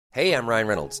Hey, I'm Ryan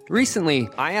Reynolds. Recently,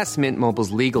 I asked Mint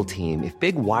Mobile's legal team if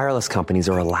big wireless companies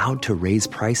are allowed to raise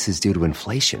prices due to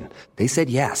inflation. They said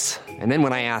yes. And then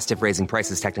when I asked if raising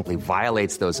prices technically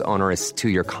violates those onerous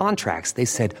two-year contracts, they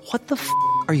said, "What the f***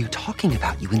 are you talking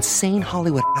about, you insane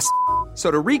Hollywood ass?" So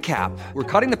to recap, we're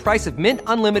cutting the price of Mint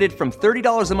Unlimited from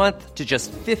 $30 a month to just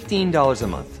 $15 a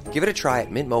month. Give it a try at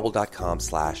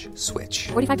mintmobile.com/switch.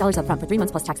 $45 up front for 3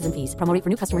 months plus taxes and fees. Promo rate for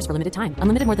new customers for limited time.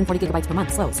 Unlimited more than 40 gigabytes per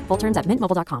month. Slows full terms at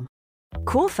mintmobile.com.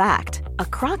 Cool fact, a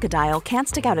crocodile can't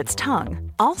stick out its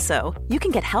tongue. Also, you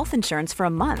can get health insurance for a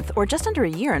month or just under a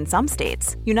year in some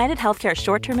states. United Healthcare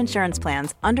short-term insurance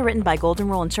plans, underwritten by Golden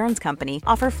Rule Insurance Company,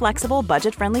 offer flexible,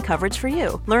 budget-friendly coverage for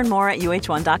you. Learn more at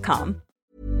uh1.com.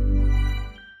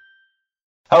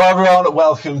 Hello everyone,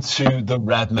 welcome to the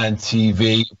Redmen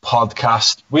TV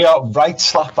podcast. We are right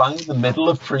slap bang in the middle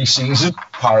of pre-season,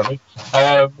 apparently,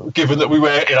 given that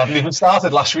it hadn't even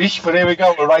started last week, but here we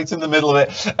go, we're right in the middle of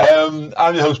it.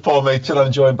 I'm your host Paul Machin,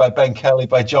 I'm joined by Ben Kelly,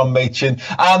 by John Machin,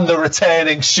 and the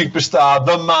returning superstar,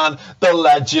 the man, the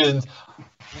legend,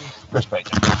 Chris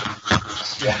Baker.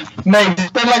 Yeah. Mate,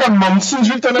 it's been like a month since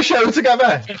we've done a show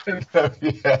together.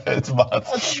 Yeah, it's mad.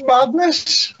 It's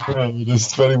madness.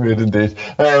 It's very weird indeed.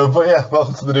 But yeah,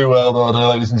 welcome to the new world order,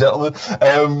 ladies and gentlemen.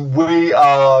 We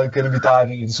are going to be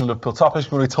diving into some Liverpool topics.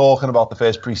 We're going to be talking about the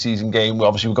first pre-season game.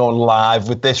 We're going live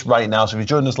with this right now. So if you're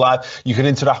joining us live, you can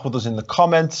interact with us in the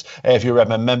comments. If you're a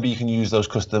Redmen member, you can use those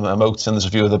custom emotes, and there's a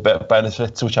few other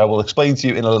benefits which I will explain to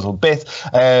you in a little bit.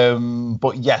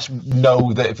 But yes,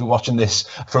 know that if you're watching this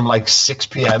from like 6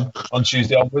 p.m. on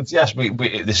Tuesday onwards, yes,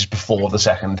 this is before the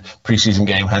second pre-season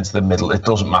game, hence the middle. It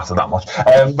doesn't matter that much.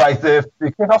 Right, the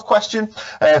kick-off question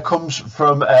comes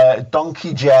from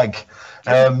Donkey Jeg.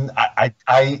 I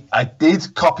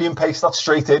did copy and paste that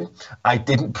straight in. I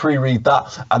didn't pre-read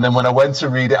that, and then when I went to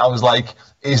read it, I was like,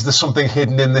 is there something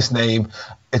hidden in this name?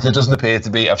 It doesn't appear to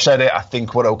be. I've said it. I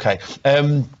think we're okay.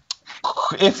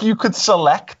 If you could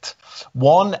select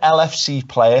one LFC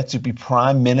player to be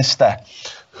Prime Minister,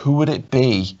 who would it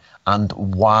be and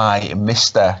why,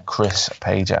 Mr. Chris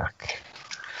Pajak?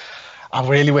 I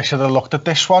really wish I'd have looked at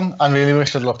this one. I really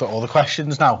wish I'd looked at all the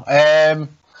questions now.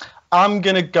 I'm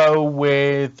going to go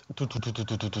with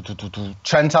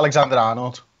Trent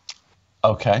Alexander-Arnold.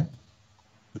 Okay.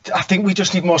 I think we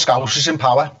just need more Scousers in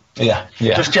power. Yeah.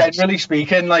 Just generally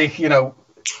speaking,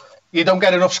 you don't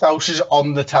get enough Scousers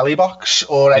on the telly box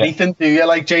or anything, do you?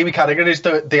 Like, Jamie Carragher is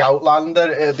the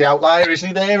outlier, isn't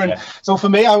he there? And so for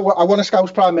me, I want a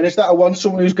Scouse Prime Minister. I want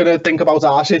someone who's going to think about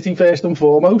our city first and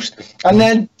foremost, and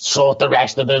then sort the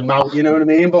rest of them out, you know what I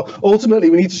mean? But ultimately,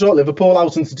 we need to sort Liverpool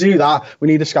out, and to do that, we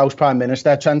need a Scouse Prime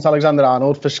Minister. Trent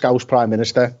Alexander-Arnold for Scouse Prime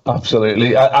Minister.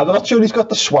 Absolutely. I'm not sure he's got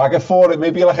the swagger for it.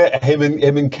 Maybe like him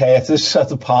and Curtis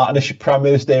set a partnership, prime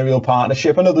ministerial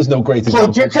partnership. I know there's no great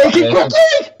example. Take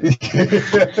it Yeah,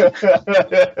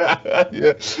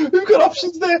 we've got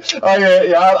options there.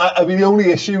 I mean, the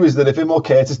only issue is that if him or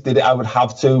Curtis did it, I would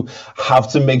have to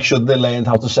make sure they learned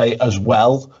how to say as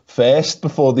well first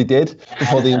before they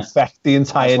infect the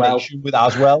entire nation with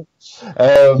as well,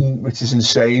 which is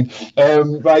insane.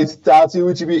 Right, Dad, who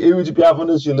would you be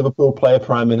having as your Liverpool player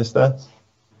Prime Minister?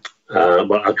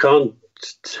 Well, I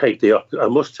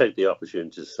must take the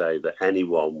opportunity to say that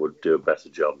anyone would do a better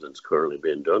job than's currently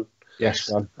being done.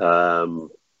 Yes, I'll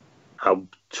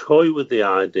toy with the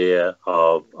idea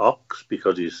of Ox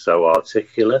because he's so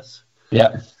articulate.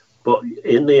 Yeah. But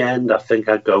in the end, I think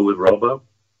I'd go with Robbo.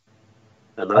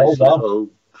 A nice little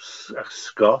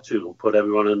Scot who can put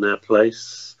everyone in their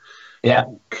place. Yeah.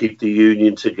 Keep the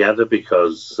union together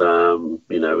because,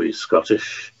 he's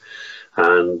Scottish.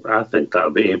 And I think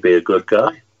he'd be a good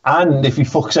guy. And if he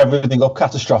fucks everything up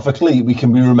catastrophically, we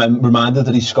can be reminded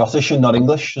that he's Scottish and not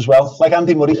English as well, like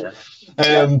Andy Murray. Yeah.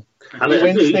 And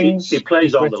he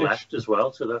plays on the left as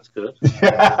well, so that's good.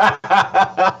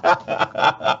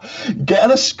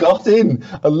 Getting a Scot in,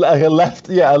 a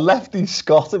lefty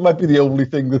Scot, it might be the only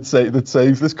thing that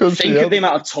saves this country. Think of the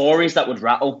amount of Tories that would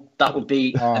rattle. That would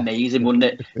be amazing, wouldn't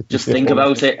it? Just think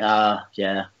about it.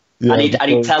 Yeah. And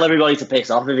he'd tell everybody to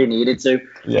piss off if he needed to.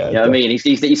 Yeah, you know what I mean?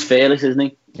 He's fearless, isn't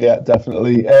he? Yeah,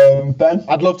 definitely. Ben?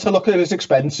 I'd love to look at his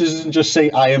expenses and just see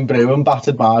Iron Brew and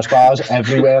battered Mars bars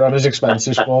everywhere on his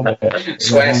expenses form.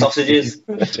 Square sausages.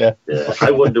 Yeah.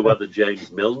 I wonder whether James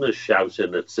Milner's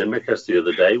shouting at Simicast the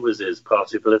other day was his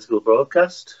party political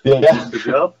broadcast. Yeah. The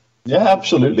job. Yeah,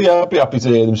 absolutely. I'd be happy to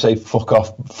hear them say "fuck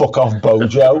off,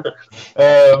 Bojo."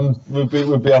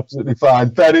 Would be absolutely fine.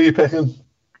 Ben, who are you picking?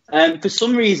 For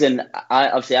some reason, I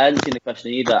hadn't seen the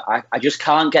question either. I just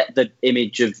can't get the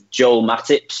image of Joel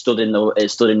Matip stood in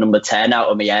number 10 out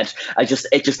of my head. I just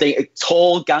think a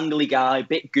tall, gangly guy,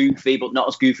 bit goofy, but not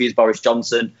as goofy as Boris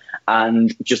Johnson,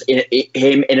 and just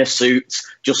him in a suit,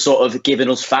 just sort of giving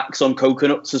us facts on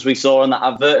coconuts as we saw in that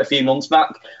advert a few months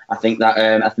back. I think that,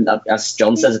 as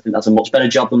John says, I think that's a much better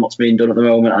job than what's being done at the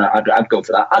moment. I'd go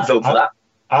for that. I'd vote for that.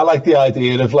 I like the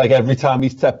idea of like every time he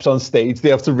steps on stage, they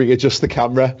have to readjust the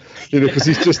camera, because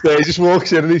he's just there. He just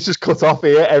walks in and he's just cut off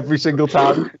here every single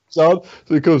time he comes on.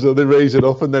 So he comes on, they raise it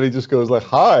up, and then he just goes like,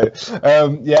 "Hi."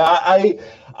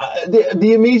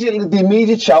 The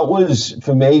immediate shout was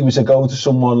for me was to go to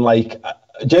someone like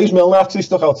James Milner. Actually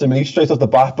stuck out to me straight off the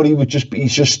bat, but he's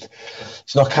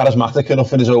not charismatic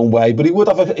enough in his own way. But he would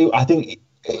have. I think.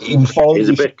 He was following. He's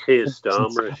a bit Keir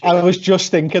Starmer. I was just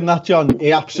thinking that, John.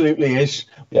 He absolutely is.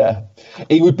 Yeah,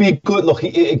 he would be a good look.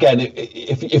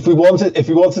 If we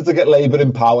wanted to get Labour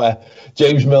in power,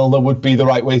 James Milner would be the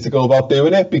right way to go about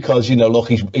doing it, because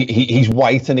he's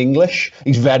white and English.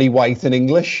 He's very white and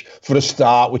English for a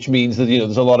start, which means that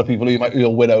there's a lot of people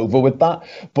who'll win over with that.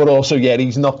 But also,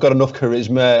 he's not got enough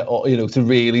charisma, to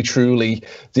really truly,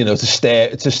 to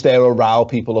stare or rile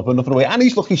people up enough in a way. And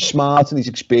he's smart and he's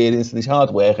experienced and he's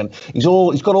hard work, and he's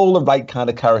got all the right kind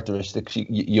of characteristics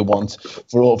you want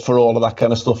for all of that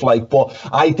kind of stuff. But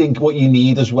I think what you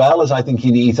need as well is, I think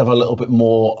you need to have a little bit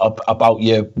more about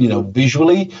you,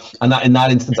 visually, and that in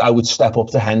that instance I would step up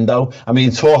to Hendo. I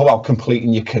mean, talk about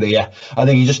completing your career. I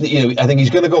think I think he's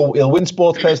going to go. He'll win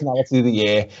Sports Personality of the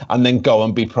Year and then go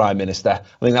and be Prime Minister.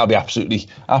 I think that'll be absolutely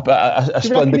a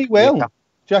splendid. He will.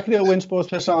 Do you reckon he'll win Sports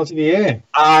Personality of the Year?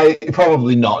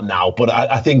 Probably not now, but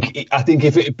I think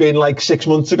if it had been like 6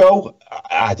 months ago,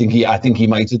 I think he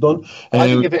might have done. I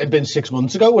think if it had been 6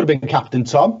 months ago, it would have been Captain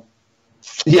Tom.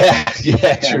 Yeah,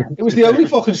 true. It was the only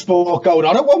fucking sport going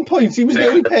on at one point. He was the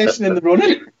only person in the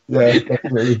running. Yeah,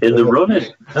 definitely. In the running.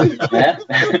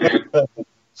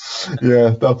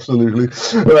 Yeah, absolutely.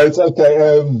 Right,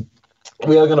 okay.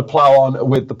 We are going to plough on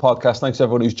with the podcast. Thanks to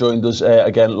everyone who's joined us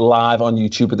again live on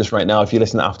YouTube with us right now. If you're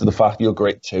listening after the fact, you're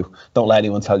great too. Don't let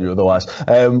anyone tell you otherwise.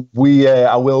 I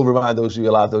will remind those of you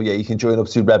live though, you can join up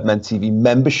to Redmen TV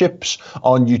memberships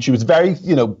on YouTube. It's very,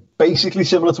 basically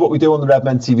similar to what we do on the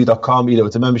redmentv.com.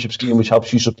 It's a membership scheme which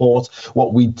helps you support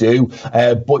what we do.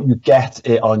 But you get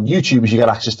it on YouTube is you get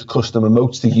access to custom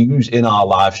emotes to use in our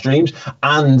live streams.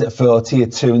 And for tier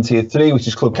 2 and tier 3, which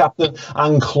is Club Captain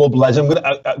and Club Legend, I'm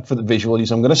going to, for the visual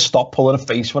use, I'm going to stop pulling a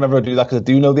face whenever I do that, because I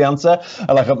do know the answer.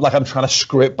 Like I'm trying to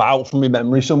script out from my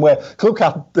memory somewhere. Club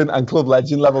Captain and Club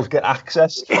Legend levels get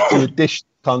access to additional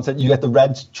content. You get the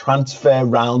Reds Transfer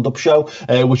Roundup show,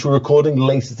 which we're recording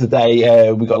later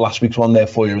today. We got last week's one there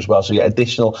for you as well, so you get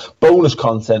additional bonus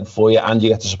content for you, and you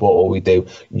get to support what we do.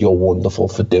 You're wonderful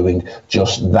for doing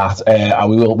just that. And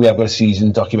we have got a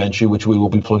season documentary which we will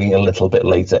be plugging a little bit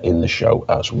later in the show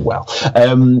as well.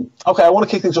 Okay, I want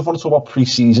to kick things off. I want to talk about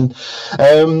pre-season.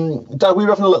 Dad, we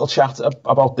were having a little chat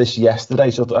about this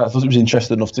yesterday, so I thought it was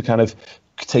interesting enough to kind of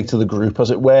take to the group, as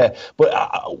it were.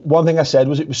 But one thing I said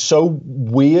was it was so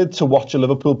weird to watch a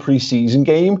Liverpool pre-season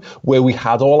game where we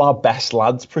had all our best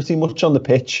lads pretty much on the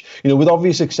pitch, with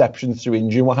obvious exceptions through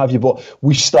injury and what have you. But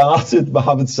we started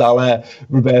Mohamed Salah,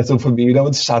 Roberto Firmino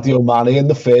and Sadio Mane in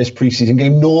the first pre-season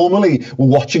game. Normally, we're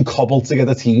watching cobbled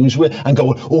together teams and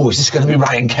going, is this going to be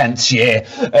Ryan Kent's year?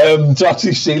 To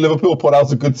actually see Liverpool put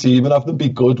out a good team and have them be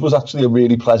good was actually a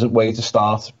really pleasant way to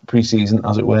start pre-season,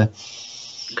 as it were.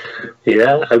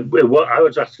 Yeah, I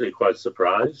was actually quite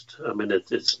surprised. I mean,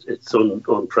 it's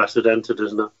unprecedented,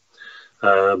 isn't it?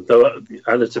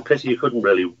 And it's a pity you couldn't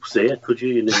really see it, could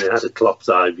you? You had a Klopp's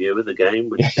eye view of the game,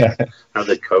 which how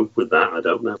they cope with that, I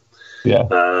don't know. Yeah.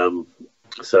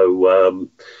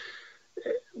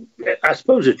 I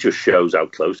suppose it just shows how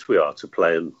close we are to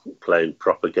playing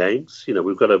proper games.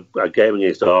 We've got a game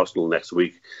against Arsenal next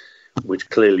week, which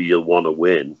clearly you'll want to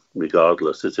win,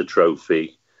 regardless. It's a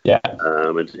trophy. Yeah,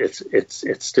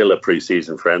 it's still a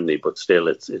pre-season friendly, but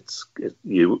still,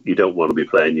 you don't want to be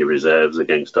playing your reserves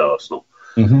against Arsenal.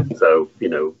 Mm-hmm. So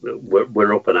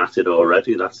we're up and at it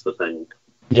already. That's the thing.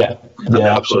 Yeah, and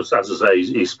then, of course, as I say,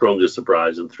 he sprung a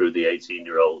surprise and threw the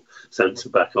 18-year-old centre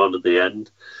back on at the end,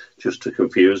 just to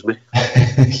confuse me.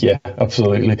 Yeah,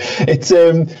 absolutely.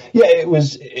 It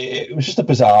was just a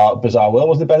bizarre world,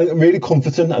 wasn't it, Ben? Really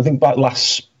comforting. I think back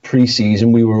last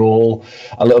pre-season we were all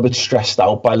a little bit stressed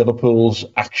out by Liverpool's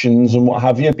actions and what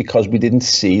have you, because we didn't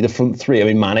see the front three. I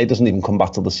mean, Mane doesn't even come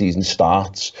back till the season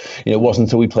starts. It wasn't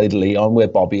until we played Lyon where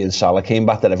Bobby and Salah came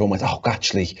back that everyone went,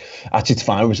 actually it's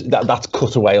fine. That's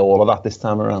cut away all of that this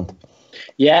time around.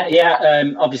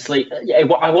 Obviously,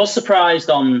 I was surprised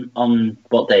on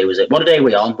what day was it? What day are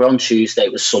we on? We're on Tuesday.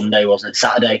 It was Sunday, wasn't it?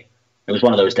 Saturday. It was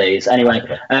one of those days. Anyway,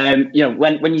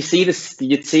 when you see this,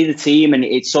 you see the team, and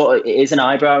it is an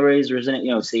eyebrow raiser, isn't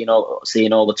it? Seeing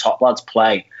all the top lads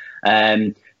play.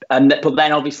 But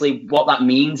then obviously what that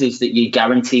means is that you're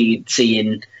guaranteed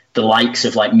seeing the likes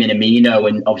of like Minamino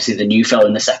and obviously the new fella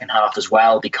in the second half as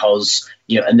well, because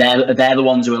and they're the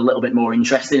ones who are a little bit more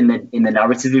interested in the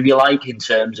narrative, if you like, in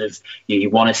terms of you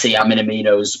want to see how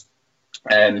Minamino's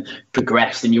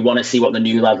progressed, and you want to see what the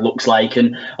new lad looks like,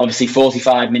 and obviously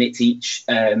 45 minutes each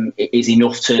is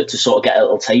enough to sort of get a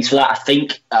little taste for that. I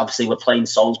think obviously we're playing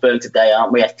Salzburg today,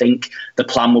 aren't we? I think the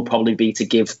plan will probably be to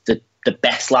give the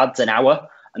best lads an hour,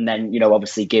 and then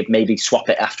obviously maybe swap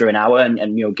it after an hour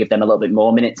and give them a little bit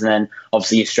more minutes, and then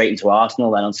obviously you're straight into Arsenal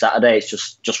then on Saturday. It's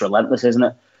just relentless, isn't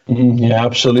it? Yeah,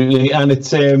 absolutely. And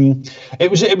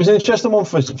it was an interesting one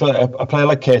for a player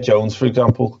like Kurt Jones, for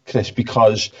example, Chris,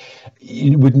 because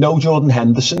with no Jordan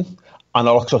Henderson and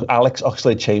Alex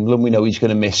Oxlade-Chamberlain, we know he's going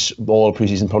to miss all of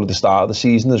pre-season, probably the start of the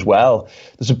season as well.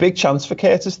 There's a big chance for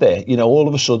Curtis there. All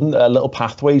of a sudden, a little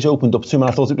pathways opened up to him,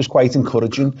 and I thought it was quite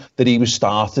encouraging that he was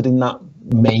started in that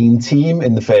main team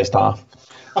in the first half.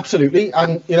 Absolutely.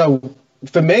 And,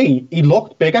 for me, he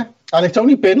looked bigger. And it's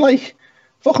only been like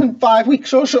fucking 5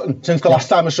 weeks or something since the last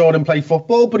time I saw him play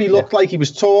football, but he looked like he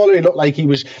was taller, he looked like he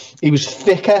was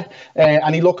thicker,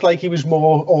 and he looked like he was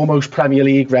more almost Premier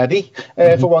League ready,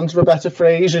 for want of a better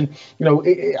phrase. And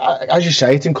as you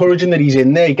say, it's encouraging that he's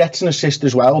in there. He gets an assist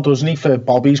as well, doesn't he, for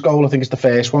Bobby's goal? I think it's the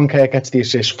first one Kirk gets the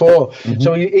assist for.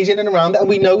 So he's in and around it, and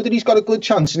we know that he's got a good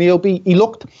chance, and he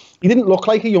didn't look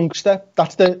like a youngster.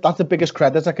 That's the biggest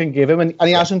credit I can give him, and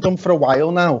he hasn't done for a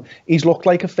while now. He's looked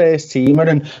like a first teamer,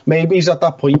 and maybe he's at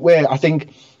that point where I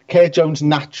think Kurt Jones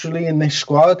naturally in this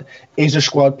squad is a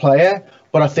squad player,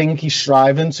 but I think he's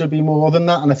striving to be more than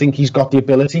that, and I think he's got the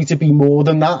ability to be more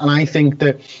than that. And I think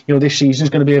that this season is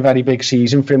going to be a very big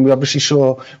season for him. We obviously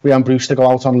saw Ryan Brewster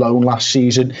go out on loan last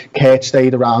season. Kurt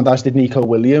stayed around, as did Nico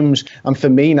Williams. And for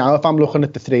me now, if I'm looking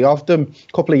at the three of them,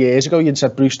 a couple of years ago you'd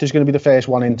said Brewster's going to be the first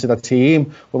one into the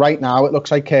team. Well, right now it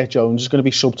looks like Kurt Jones is going to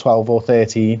be sub 12 or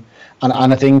 13, and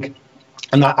I think.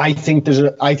 And I think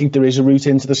there is a route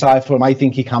into the side for him. I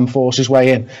think he can force his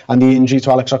way in, and the injury to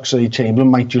Alex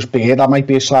Oxlade-Chamberlain might just be it. That might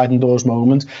be a sliding doors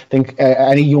moment. I think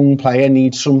any young player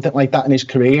needs something like that in his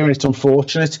career, and it's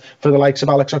unfortunate for the likes of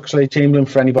Alex Oxlade-Chamberlain,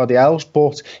 for anybody else,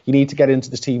 but you need to get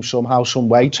into the team somehow, some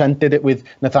way. Trent did it with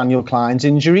Nathaniel Klein's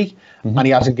injury, and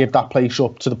he hasn't given that place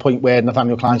up to the point where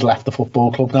Nathaniel Klein's left the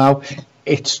football club now.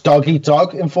 It's dog eat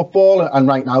dog in football, and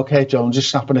right now Kurt Jones is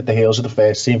snapping at the heels of the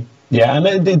first team. Yeah,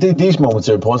 and these moments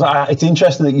are important. It's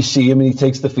interesting that you see him and he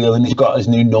takes the field and he's got his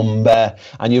new number.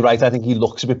 And you're right, I think he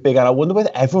looks a bit bigger. I wonder whether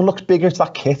everyone looks bigger. It's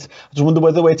that kit. I just wonder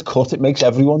whether the way it's cut, it makes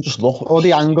everyone just look. Or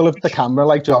the angle of the camera,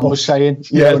 like John was saying.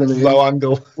 Yeah, know what I mean? Low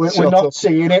angle. We're not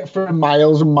seeing it from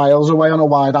miles and miles away on a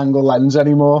wide angle lens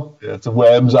anymore. Yeah, it's a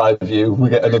worm's eye view. We're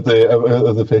getting of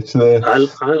the pitch there. I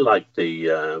like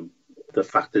the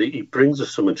fact that he brings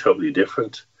us something totally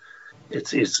different.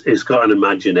 It's got an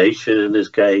imagination in his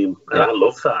game, and I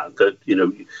love that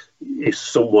it's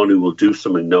someone who will do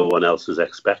something no one else is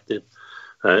expecting.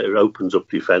 It opens up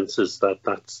defences.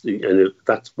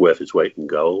 That's worth its weight in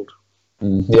gold.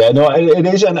 Yeah, no, it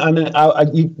is,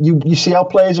 and you see how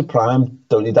players are primed,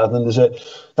 don't you, Dad? And there's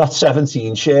that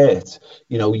 17 shirt.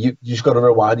 You just got to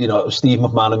rewind. Steve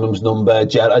McManaman's number.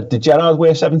 Did Gerrard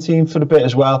wear 17 for a bit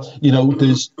as well?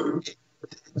 There's.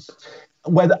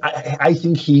 Whether I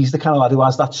think he's the kind of lad who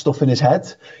has that stuff in his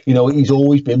head. He's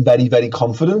always been very, very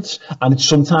confident, and it's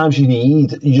sometimes you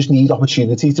just need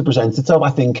opportunity to present itself.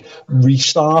 I think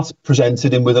Restart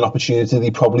presented him with an opportunity that he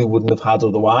probably wouldn't have had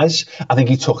otherwise. I think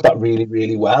he took that really,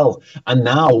 really well. And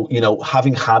now,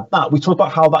 having had that, we talked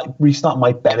about how that Restart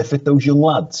might benefit those young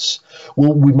lads.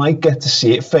 Well, we might get to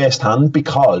see it firsthand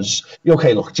because,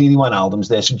 okay, look, Gini Wijnaldum's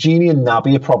there. So Gini and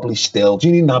Naby are probably still,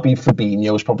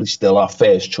 Fabinho is probably still our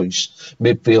first choice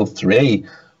midfield three.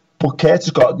 But Kurt has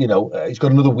got, he's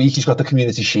got another week. He's got the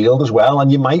Community Shield as well.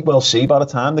 And you might well see by the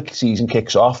time the season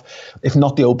kicks off, if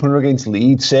not the opener against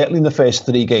Leeds, certainly in the first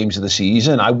 3 games of the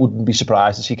season, I wouldn't be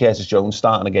surprised to see Curtis Jones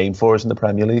starting a game for us in the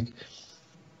Premier League.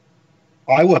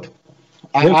 I would.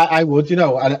 I would,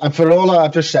 and for all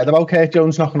I've just said about Kurt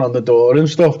Jones knocking on the door and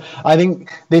stuff, I think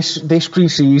this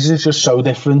pre-season is just so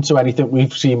different to anything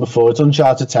we've seen before. It's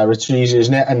uncharted territories,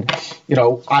 isn't it? And,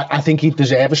 I think he'd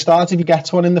deserve a start if he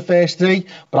gets one in the first 3,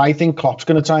 but I think Klopp's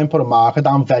going to try and put a marker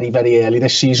down very, very early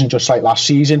this season, just like last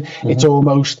season. It's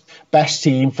almost best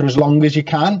team for as long as you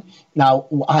can. Now,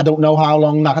 I don't know how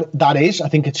long that is. I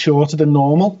think it's shorter than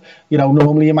normal.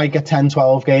 Normally you might get 10,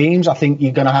 12 games. I think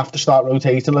you're going to have to start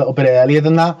rotating a little bit earlier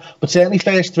than that. But certainly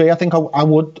first 3, I think I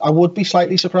would be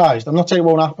slightly surprised. I'm not saying it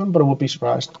won't happen, but I would be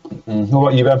surprised. What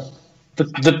about you, Ben?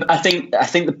 I think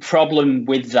the problem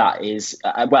with that is,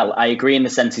 I agree in the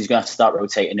sense he's going to have to start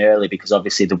rotating early, because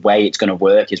obviously the way it's going to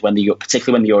work is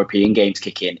particularly when the European games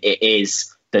kick in, it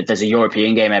is that there's a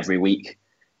European game every week.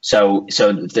 So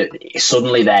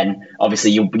suddenly then,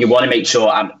 obviously, you want to make sure,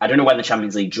 I don't know when the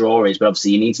Champions League draw is, but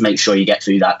obviously you need to make sure you get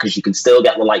through that, because you can still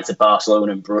get the likes of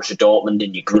Barcelona and Borussia Dortmund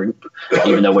in your group,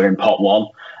 even though we're in pot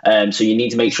 1. So you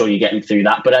need to make sure you're getting through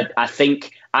that. But I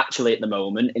think actually at the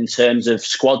moment, in terms of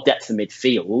squad depth for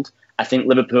midfield, I think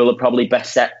Liverpool are probably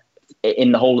best set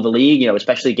in the whole of the league,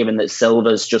 especially given that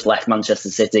Silva's just left Manchester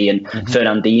City and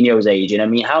Fernandinho's aging. I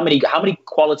mean, how many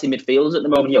quality midfielders at the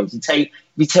moment? If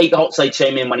you take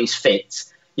Oxlade-Chamberlain when he's fit,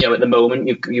 at the moment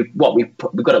we've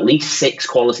got at least 6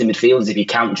 quality midfielders if you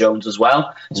count Jones as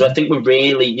well. So I think we're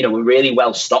really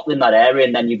well stocked in that area.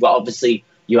 And then you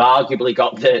arguably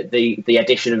got the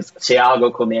addition of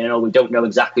Thiago coming in, and we don't know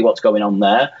exactly what's going on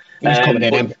there.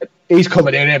 He's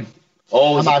coming in him.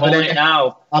 Oh, I'm having it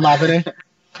now. I'm having it.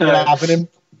 I'm having him.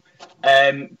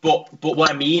 But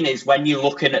what I mean is, when you're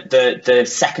looking at the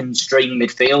second string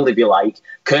midfield, if you like,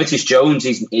 Curtis Jones,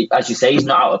 as you say, he's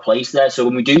not out of place there. So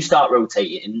when we do start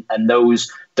rotating, and those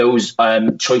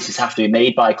choices have to be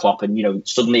made by Klopp, and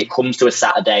suddenly it comes to a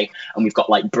Saturday and we've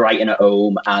got like Brighton at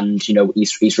home, and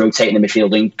he's rotating the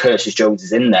midfield and Curtis Jones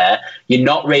is in there, you're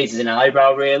not raising an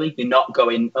eyebrow really. You're not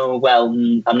going, oh well,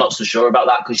 I'm not so sure about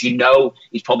that, because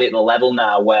he's probably at the level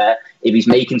now where if he's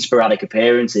making sporadic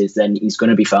appearances, then he's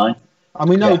going to be fine. And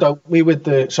we know, don't we, with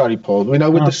the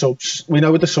subs,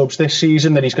 with the subs this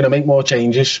season, that he's going to make more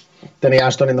changes than he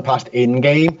has done in the past in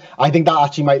game. I think that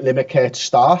actually might limit Kurt's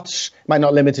starts. Might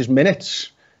not limit his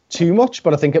minutes too much,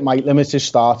 but I think it might limit his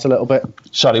starts a little bit.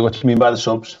 Sorry, what do you mean by the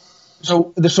subs?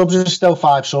 So the subs are still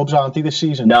 5 subs, aren't they, this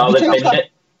season? No, they've been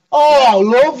it. Oh,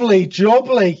 lovely,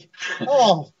 jubbly.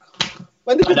 Oh.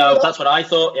 I know, that's what I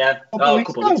thought, yeah. A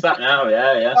couple of weeks back now,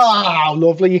 yeah. Oh,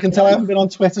 lovely. You can tell I haven't been on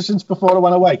Twitter since before I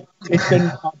went away. It's been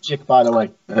magic, by the way.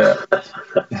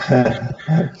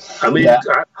 I mean,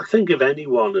 I think if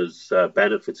anyone has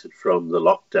benefited from the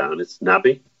lockdown, it's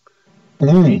Naby.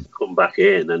 He's come back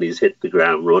in and he's hit the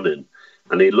ground running,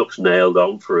 and he looks nailed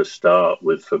on for a start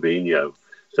with Fabinho.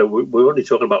 So we're only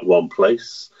talking about one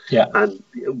place. Yeah. And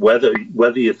whether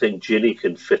you think Ginny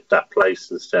can fit that place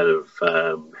instead of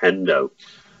Hendo,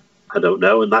 I don't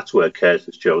know. And that's where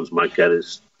Curtis Jones might get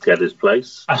his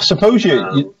place. I suppose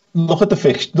you look at the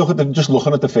fixture. Just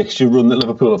looking at the fixture run that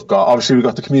Liverpool have got. Obviously, we've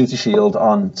got the Community Shield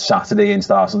on Saturday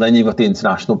against Arsenal. Then you've got the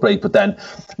international break. But then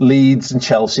Leeds and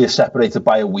Chelsea are separated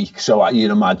by a week. So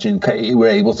you'd imagine we're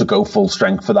able to go full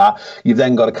strength for that. You've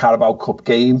then got a Carabao Cup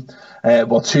game.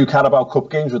 2 Carabao Cup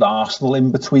games with Arsenal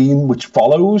in between, which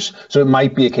follows. So it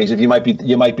might be a case of you might be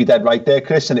dead right there,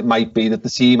 Chris, and it might be that the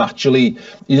team actually,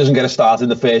 he doesn't get a start in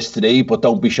the first 3, but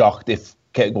don't be shocked if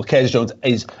Curtis Jones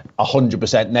is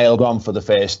 100% nailed on for the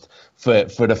first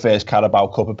Carabao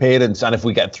Cup appearance, and if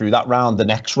we get through that round, the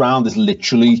next round is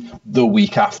literally the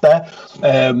week after.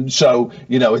 So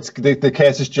it's the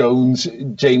Curtis Jones,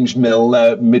 James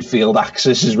Milner midfield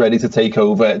axis is ready to take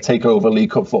over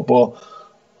League Cup football.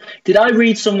 Did I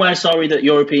read somewhere, that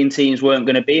European teams weren't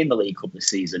going to be in the League Cup this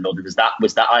season, or was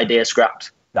that idea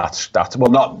scrapped? That's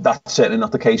certainly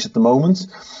not the case at the moment.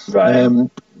 Right.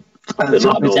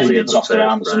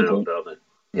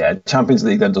 Yeah, Champions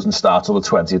League then doesn't start till the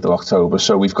 20th of October,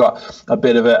 so we've got a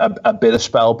bit of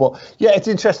spell. But yeah, it's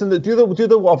interesting that do the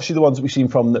obviously the ones that we've seen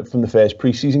from the first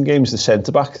pre-season games, the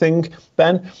centre back thing,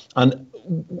 Ben, and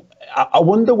I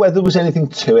wonder whether there was anything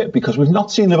to it, because we've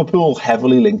not seen Liverpool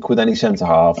heavily linked with any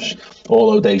centre-halves,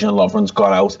 although Dejan Lovren's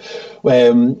got out.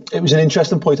 It was an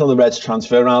interesting point on the Reds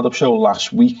transfer roundup show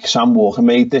last week. Sam Walker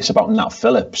made this about Nat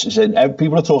Phillips. He said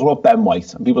people are talking about Ben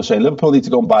White, and people are saying Liverpool need to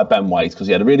go and buy Ben White because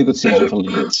he had a really good season for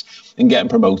Leeds in getting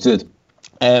promoted.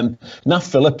 Nat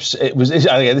Phillips, this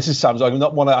is Sam's argument,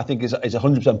 not one I think is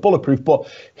 100% bulletproof,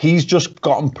 but he's just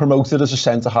gotten promoted as a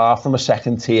centre-half from a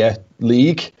second-tier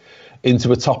league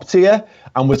into a top tier,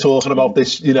 and we're talking about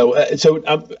this,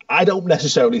 I don't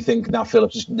necessarily think Nat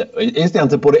Phillips is the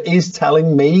answer, but it is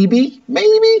telling maybe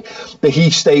that he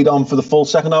stayed on for the full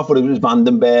second half, but it was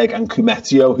Vandenberg and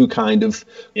Kumetio who kind of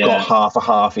got half a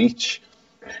half each.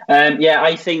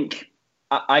 I think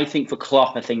for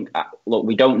Klopp, look,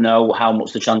 we don't know how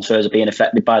much the transfers are being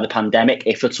affected by the pandemic,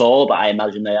 if at all, but I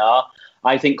imagine they are.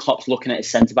 I think Klopp's looking at his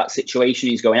centre-back situation.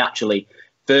 He's going, actually,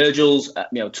 Virgil's,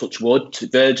 touch wood.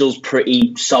 Virgil's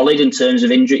pretty solid in terms of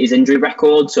his injury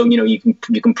record. So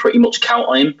you can pretty much count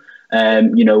on him.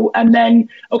 And then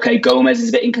Gomez is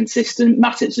a bit inconsistent.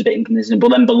 Matip's a bit inconsistent. But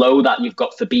then below that, you've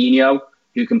got Fabinho,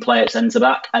 who can play at centre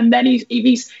back. And then if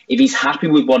he's happy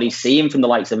with what he's seeing from the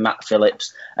likes of Matt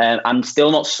Phillips, I'm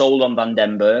still not sold on Van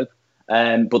den Berg.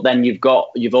 But then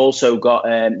you've also got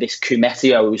this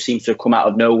Kumetio, who seems to have come out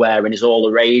of nowhere and is all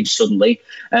the rage suddenly.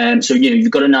 So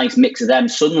you've got a nice mix of them.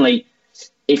 Suddenly,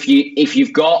 if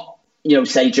you've got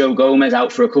say Joe Gomez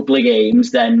out for a couple of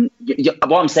games, then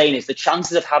what I'm saying is the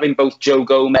chances of having both Joe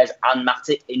Gomez and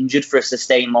Matip injured for a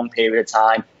sustained long period of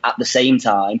time at the same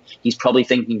time, he's probably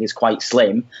thinking is quite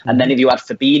slim. And then if you add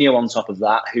Fabinho on top of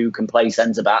that, who can play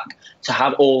centre-back, to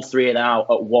have all three of them out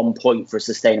at one point for a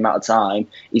sustained amount of time,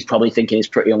 he's probably thinking is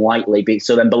pretty unlikely.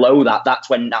 So then below that, that's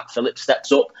when Nat Phillips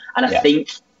steps up. And I think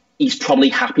he's probably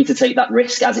happy to take that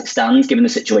risk as it stands, given the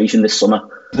situation this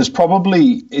summer. It's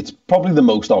probably the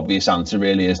most obvious answer,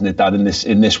 really, isn't it? That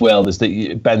in this world is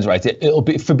that Ben's right. It'll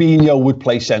be Fabinho would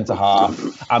play centre half,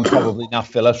 and probably Nat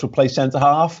Phillips would play centre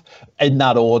half in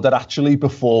that order. Actually,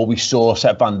 before we saw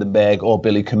Sepp van den Berg or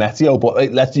Billy Kumetio,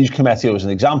 but let's use Kumetio as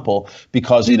an example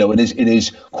because in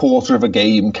his quarter of a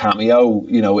game cameo,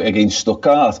 against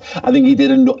Stuttgart, I think he did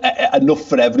enough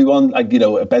for everyone. Like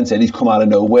Ben said, he's come out of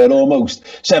nowhere almost.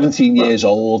 17 years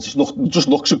old, just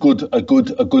looks a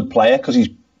good player because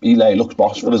he looks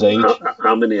boss for his age.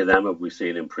 How many of them have we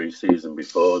seen in pre-season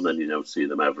before, and then you don't see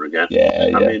them ever again? Yeah.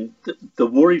 I mean, the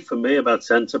worry for me about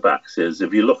centre-backs is,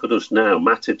 if you look at us now,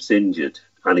 Matip's injured,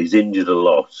 and he's injured a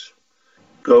lot.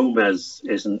 Gomez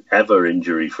isn't ever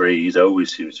injury-free. He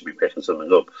always seems to be picking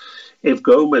something up. If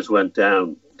Gomez went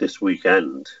down this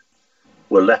weekend,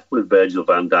 we're left with Virgil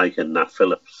van Dijk and Nat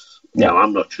Phillips. Now,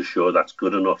 I'm not so sure that's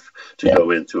good enough to go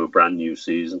into a brand new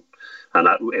season. And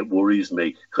it worries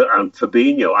me. And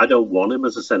Fabinho, I don't want him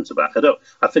as a centre-back.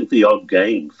 I think the odd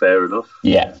game, fair enough.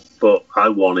 Yeah. But I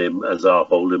want him as our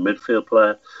holding midfield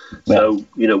player. So,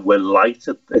 we're light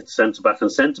at centre-back.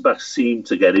 And centre-backs seem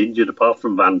to get injured, apart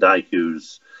from Van Dijk,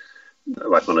 who's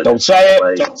like on a Don't say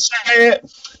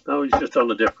it! No, he's just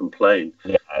on a different plane.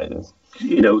 Yeah, it is.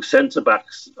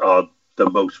 Centre-backs are the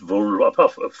most vulnerable.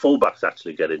 Full-backs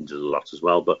actually get injured a lot as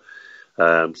well. But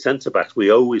centre-backs, we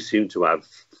always seem to have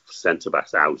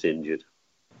centre-backs out injured.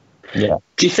 Yeah.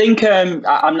 Do you think,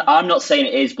 I'm not saying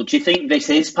it is, but do you think this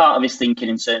is part of his thinking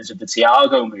in terms of the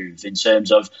Thiago move, in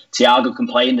terms of Thiago can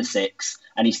play in the six,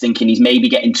 and he's thinking he's maybe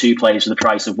getting two players for the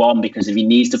price of one, because if he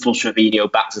needs to flush Fabinho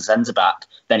back to centre-back,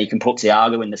 then he can put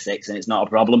Thiago in the six and it's not a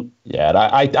problem? Yeah,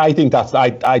 I think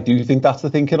I do think that's the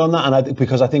thinking on that, and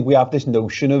because I think we have this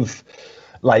notion of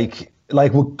like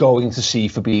we're going to see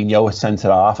Fabinho at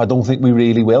centre-half. I don't think we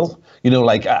really will.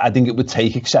 I think it would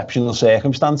take exceptional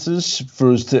circumstances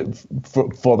for us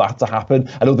for that to happen.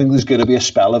 I don't think there's going to be a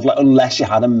spell of, unless you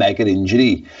had a mega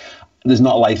injury, there's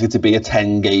not likely to be a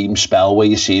 10-game spell where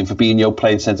you're seeing Fabinho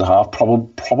playing centre-half.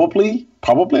 Probably,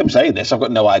 I'm saying this, I've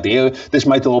got no idea. This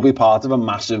might all be part of a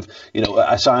massive,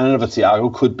 a signing of a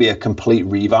Thiago could be a complete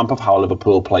revamp of how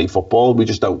Liverpool play football. You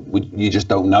just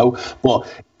don't know.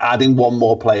 But adding one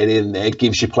more player in there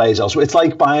gives you players elsewhere. It's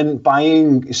like buying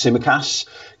Tsimikas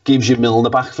gives you Milner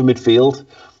back for midfield.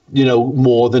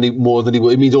 More than he would.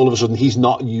 It means all of a sudden he's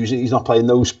not playing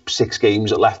those 6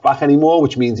 games at left back anymore,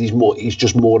 which means he's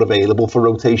just more available for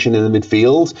rotation in the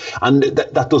midfield. And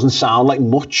that doesn't sound like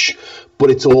much, but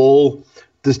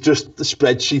there's just the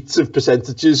spreadsheets of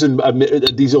percentages and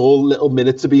these all little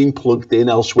minutes are being plugged in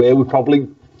elsewhere.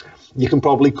 You can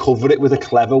probably cover it with a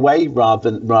clever way rather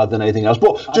than anything else.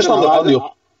 But just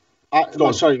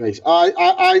sorry, mate.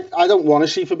 I don't want to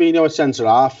see Fabinho at centre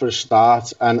half for a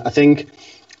start, and I think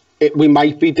we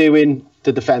might be doing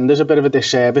the defenders a bit of a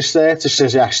disservice there to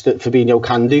suggest that Fabinho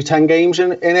can do 10 games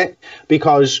in it,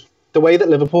 because the way that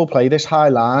Liverpool play this high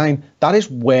line, that is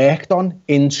worked on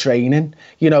in training.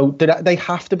 They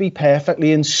have to be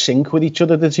perfectly in sync with each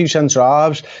other, the two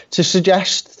centre-halves. To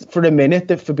suggest for a minute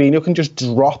that Fabinho can just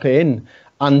drop in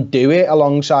and do it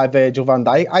alongside Virgil van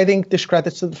Dijk, I think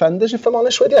discredits the defenders, if I'm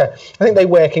honest with you. I think they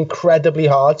work incredibly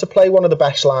hard to play one of the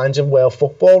best lines in world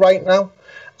football right now.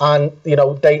 And,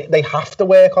 they have to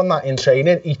work on that in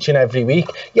training each and every week.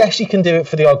 Yes, he can do it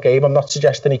for the odd game. I'm not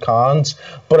suggesting he can't.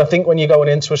 But I think when you're going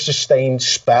into a sustained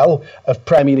spell of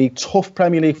tough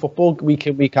Premier League football week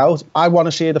in, week out, I want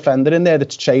to see a defender in there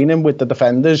that's training with the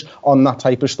defenders on that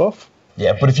type of stuff.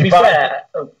 Yeah, but if you... But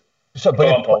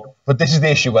this is the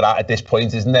issue we're at this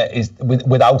point, isn't it? Is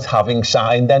without having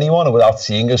signed anyone or without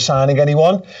seeing us signing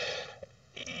anyone,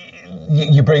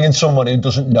 you bring in someone who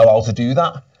doesn't know how to do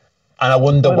that. And I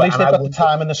wonder at least they've got the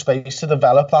time and the space to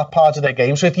develop that part of their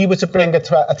game. So if you were to bring a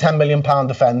 £10 million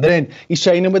defender in, he's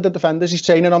training with the defenders, he's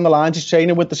training on the lines, he's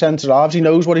training with the centre-halves, he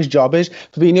knows what his job is.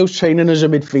 Fabinho's training as a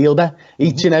midfielder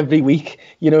each and every week.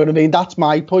 You know what I mean? That's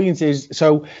my point. Is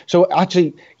so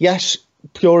actually, yes,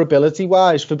 pure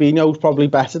ability-wise, Fabinho's probably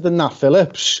better than Nat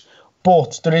Phillips.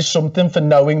 But there is something for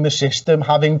knowing the system,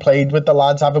 having played with the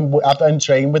lads, having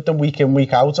trained with them week in,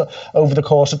 week out over the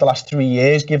course of the last 3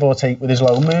 years, give or take, with his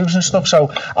loan moves and stuff.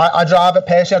 So I'd rather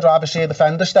see a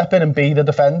defender step in and be the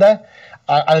defender.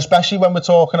 And especially when we're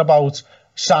talking about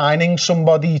signing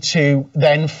somebody to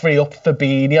then free up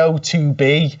Fabinho to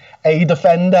be a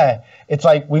defender. It's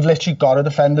like, we've literally got a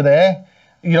defender there.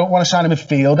 You don't want to sign a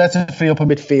midfielder to free up a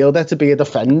midfielder to be a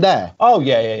defender. Oh,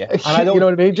 yeah. And I don't, you know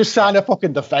what I mean? Just sign a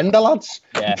fucking defender, lads.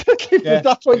 Yeah.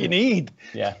 That's what you need.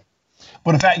 Yeah.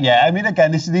 But in fact, I mean,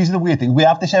 again, these are the weird things. We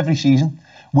have this every season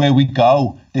where we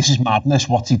go, this is madness,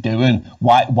 what's he doing?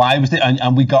 Why was it?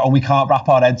 And we can't wrap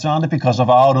our heads around it because of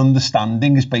our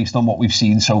understanding is based on what we've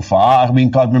seen so far. I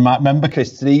mean, God, remember,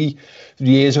 Chris, 3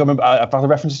 years ago, I've had the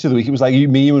references to the week, it was like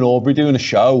me and Aubrey doing a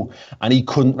show and he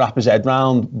couldn't wrap his head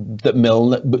around that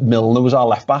Milner was our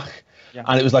left back. Yeah.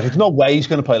 And it was like, there's no way he's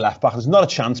going to play left back. There's not a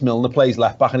chance Milner plays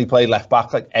left back, and he played left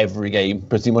back like every game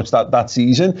pretty much that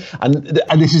season. And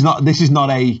this is not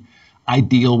a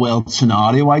ideal world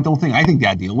scenario, I don't think. I think the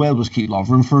ideal world was keep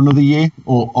Lovren for another year,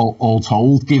 all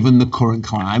told, given the current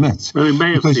climate. Well, we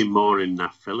may have seen more in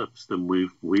Nat Phillips than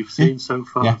we've seen so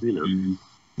far, you know.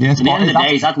 Yeah, at the end of the day,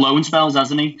 he's had loan spells,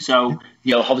 hasn't he? So,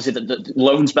 you know, obviously the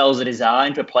loan spells are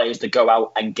designed for players to go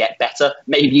out and get better.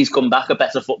 Maybe he's come back a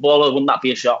better footballer. Wouldn't that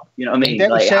be a shot? You know what I mean?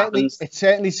 It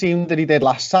certainly seemed that he did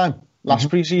last time.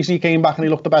 Last pre-season he came back and he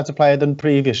looked a better player than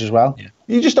previous as well. Yeah.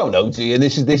 You just don't know, do you? And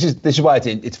this is why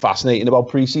it's fascinating about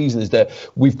pre-season, is that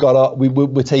we're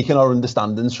taking our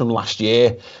understandings from last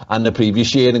year and the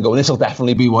previous year and going, this will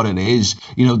definitely be what it is.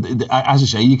 You know, as I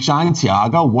say, you sign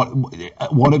Thiago.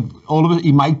 What if all of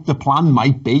it? The plan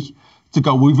might be to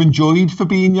go, we've enjoyed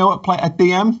Fabinho at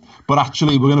DM, but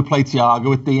actually we're going to play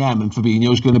Thiago at DM and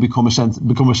Fabinho's going to become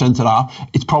a centre half.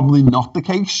 It's probably not the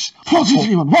case.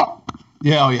 What?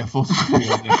 Yeah, 43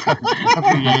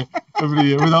 every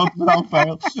year without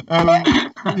fail.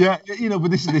 You know, but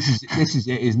this is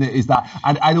it, isn't it? Is that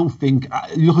I don't think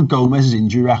you look at Gomez's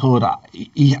injury record.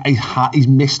 He's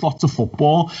missed lots of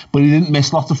football, but he didn't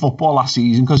miss lots of football last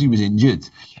season because he was injured.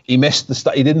 He missed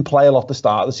he didn't play a lot the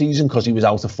start of the season because he was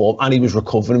out of form and he was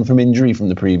recovering from injury from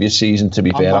the previous season. To be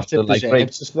fair, after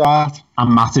to start.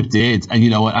 And Matip did, and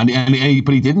you know,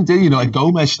 but he didn't do. You know, like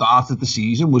Gomez started the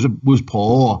season was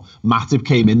poor. Matip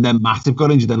came in, then Matip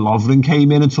got injured, then Lovren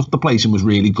came in and took the place and was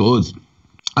really good.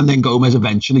 And then Gomez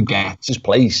eventually gets his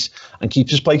place and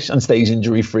keeps his place and stays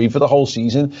injury free for the whole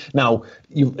season. Now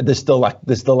there's still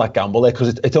that gamble there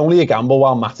because it's only a gamble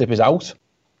while Matip is out.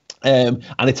 And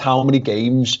it's how many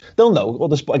games they'll know.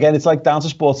 Well, again, it's like down to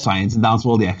sports science and down to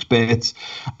all the experts.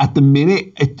 At the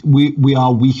minute, we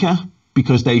are weaker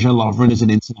because Dejan Lovren is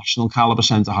an international caliber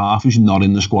centre half who's not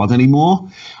in the squad anymore.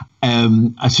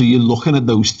 So you're looking at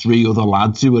those 3 other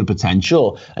lads who are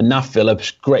potential. And Nat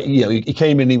Phillips, great. You know, he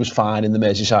came in, he was fine in the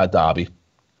Merseyside derby.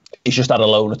 He's just had a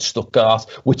loan at Stuttgart,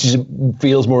 which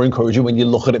feels more encouraging when you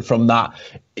look at it from that.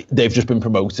 They've just been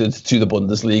promoted to the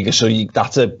Bundesliga, so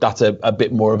that's a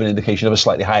bit more of an indication of a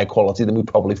slightly higher quality than we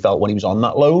probably felt when he was on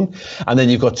that loan. And then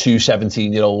you've got 2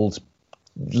 17-year-old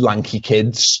lanky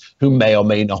kids who may or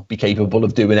may not be capable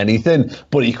of doing anything,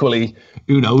 but equally,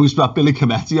 who knows? That Billy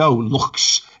Cometio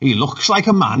looks like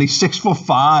a man. He's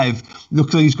 6'5".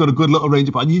 Looks like he's got a good little range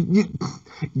of power.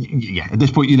 Yeah, at this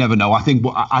point you never know. I think,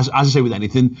 but as I say with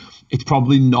anything, it's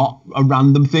probably not a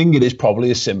random thing. It is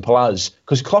probably as simple as,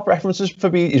 because Klopp references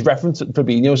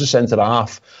Fabinho as a centre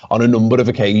half on a number of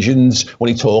occasions when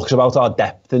he talks about our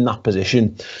depth in that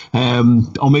position.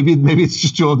 Or maybe it's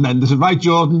just Jordan Henderson. Right,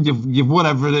 Jordan, you've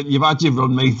whatever it is, you've had your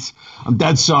run, mate. I'm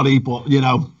dead sorry, but you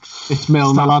know, it's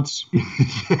Milner, lads.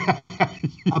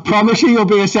 I promise you'll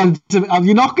be a centre.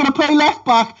 You're not going to play left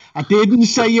back. I didn't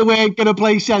say you weren't going to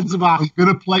play centre back. I'm going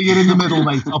to play you in the middle,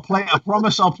 mate. I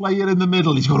promise I'll play you in the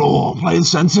middle. He's going, I'm playing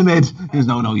centre mid. He goes,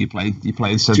 no, you play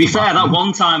centre. To be fair, that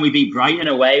one time we beat Brighton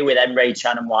away with Emre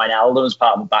Can and Wijnaldum as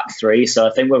part of the back 3, so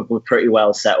I think we're pretty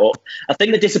well set up. I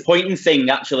think the disappointing thing,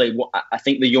 actually, I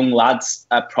think the young lads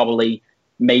are probably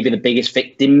maybe the biggest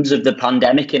victims of the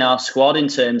pandemic in our squad in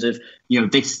terms of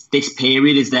this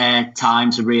period is their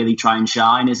time to really try and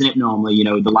shine, isn't it? Normally,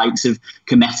 the likes of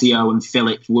Cometio and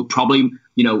Phillips would probably,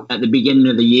 at the beginning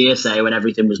of the year, say when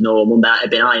everything was normal, that had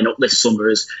been eyeing up this summer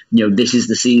as, this is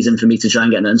the season for me to try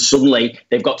and get in. And suddenly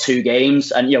they've got 2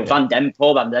 games, and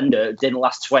Paul Van Den didn't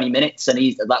last 20 minutes,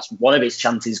 and that's one of his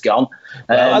chances gone.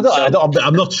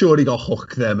 I'm not sure he got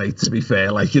hooked there, mate. To be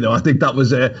fair, I think that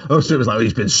was it was like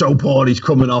he's been so poor, he's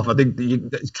coming off. I think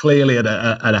it's clearly an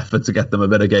effort to get them a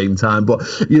bit of game time. But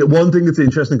one thing that's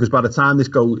interesting, because by the time this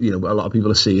goes, a lot of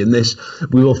people are seeing this,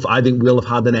 I think we'll have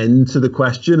had an end to the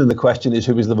question, and the question is,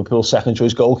 who is Liverpool's second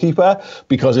choice goalkeeper?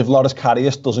 Because if Loris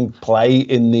Karius doesn't play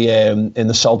in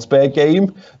the Salzburg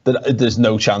game, there's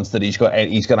no chance that he's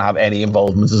going to have any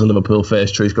involvement as a Liverpool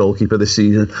first choice goalkeeper this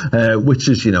season, which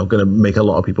is going to make a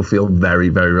lot of people feel very,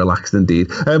 very relaxed indeed.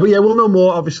 But yeah, we'll know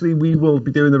more. Obviously, we will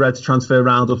be doing the Reds transfer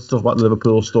roundup to talk about the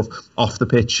Liverpool stuff off the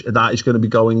pitch. That is going to be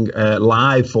going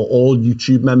live for all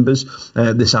YouTube members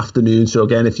this afternoon. So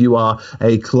again, if you are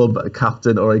a club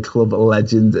captain or a club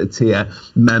legend tier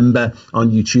member on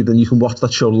YouTube, then you can watch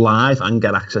that show live and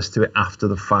get access to it after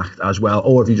the fact as well.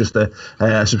 Or if you just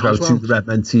subscribe to the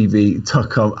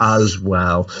redmentv.com as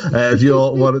well. If you're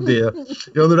on the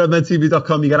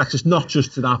redmentv.com, you get access not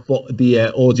just to that, but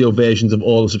the audio versions of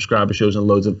all the subscriber shows and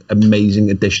loads of amazing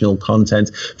additional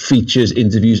content, features,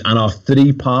 interviews, and our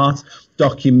 3-part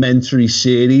documentary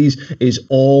series is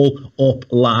all up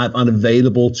live and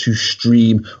available to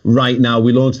stream right now.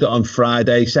 We launched it on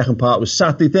Friday. Second part was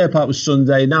Saturday. Third part was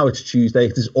Sunday. Now it's Tuesday.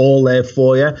 It is all there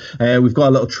for you. We've got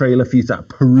a little trailer for you to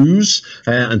peruse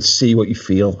and see what you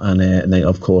feel. And then,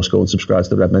 of course, go and subscribe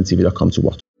to the redmentv.com to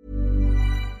watch.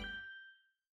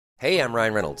 Hey, I'm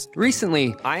Ryan Reynolds.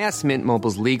 Recently, I asked Mint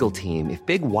Mobile's legal team if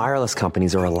big wireless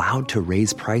companies are allowed to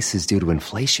raise prices due to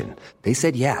inflation. They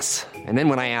said yes. And then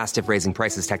when I asked if raising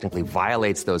prices technically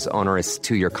violates those onerous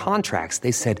 2-year contracts,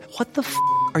 they said, "What the f***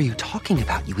 are you talking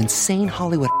about, you insane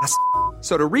Hollywood ass?"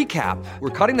 So to recap,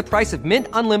 we're cutting the price of Mint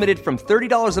Unlimited from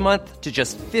 $30 a month to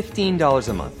just $15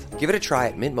 a month. Give it a try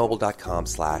at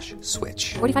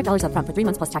mintmobile.com/switch. $45 up front for 3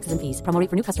 months plus taxes and fees. Promo rate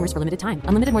for new customers for limited time.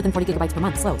 Unlimited more than 40 gigabytes per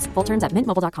month. Slows full terms at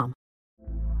mintmobile.com.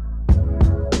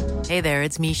 Hey there,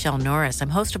 it's Michelle Norris. I'm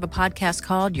host of a podcast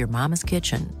called Your Mama's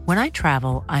Kitchen. When I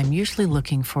travel, I'm usually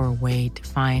looking for a way to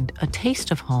find a taste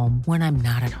of home when I'm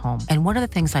not at home. And one of the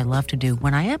things I love to do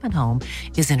when I am at home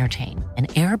is entertain. And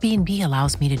Airbnb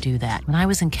allows me to do that. When I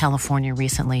was in California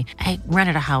recently, I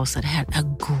rented a house that had a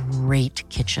great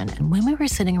kitchen. And when we were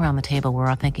sitting around the table, we're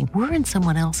all thinking, we're in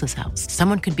someone else's house.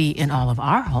 Someone could be in all of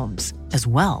our homes as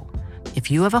well. If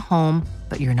you have a home,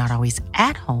 but you're not always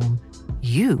at home,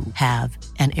 you have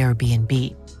an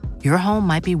Airbnb. Your home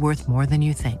might be worth more than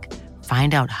you think.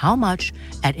 Find out how much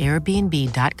at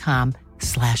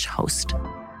airbnb.com/host.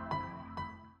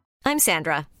 I'm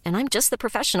Sandra, and I'm just the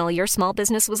professional your small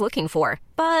business was looking for.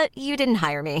 But you didn't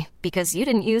hire me because you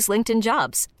didn't use LinkedIn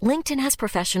Jobs. LinkedIn has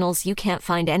professionals you can't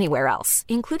find anywhere else,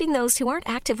 including those who aren't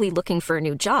actively looking for a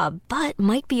new job, but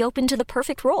might be open to the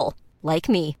perfect role, like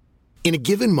me. In a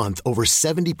given month, over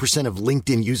 70% of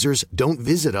LinkedIn users don't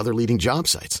visit other leading job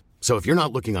sites. So if you're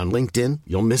not looking on LinkedIn,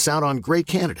 you'll miss out on great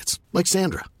candidates like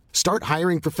Sandra. Start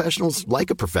hiring professionals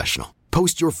like a professional.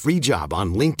 Post your free job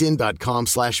on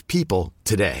linkedin.com/people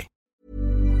today.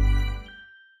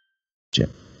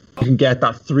 You can get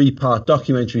that 3-part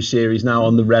documentary series now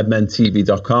on the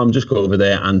redmentv.com. Just go over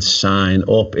there and sign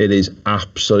up. It is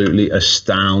absolutely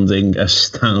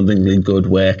astoundingly good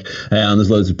work. And there's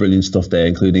loads of brilliant stuff there,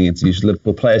 including interviews with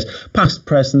Liverpool players, past,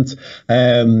 present,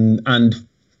 and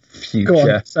future. Go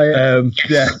on, say it.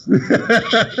 Yeah.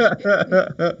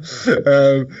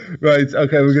 Right,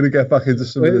 okay, we're going to get back into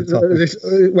some of the topics.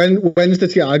 When's the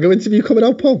Thiago interview coming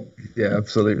out, Paul? Yeah,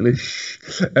 absolutely.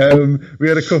 We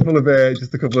had a couple of things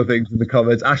in the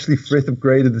comments. Ashley Frith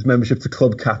upgraded his membership to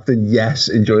club captain. Yes,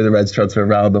 enjoy the Reds transfer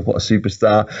roundup. What a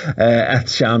superstar.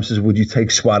 Sham says, would you take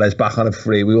Suarez back on a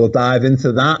free? We will dive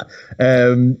into that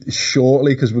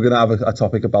shortly, because we're going to have a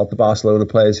topic about the Barcelona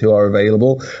players who are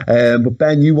available. But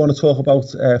Ben, you want to talk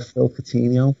about Phil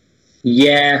Coutinho?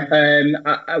 Yeah,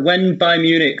 when Bayern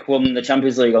Munich won the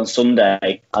Champions League on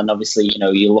Sunday, and obviously,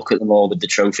 you look at them all with the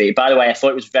trophy. By the way, I thought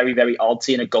it was very, very odd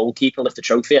seeing a goalkeeper lift the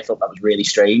trophy. I thought that was really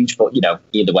strange, but,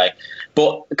 either way.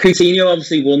 But Coutinho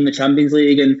obviously won the Champions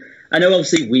League, and I know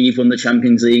obviously we've won the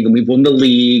Champions League, and we've won the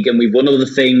league, and we've won other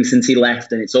things since he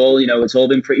left, and it's all, it's all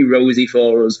been pretty rosy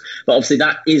for us. But obviously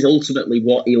that is ultimately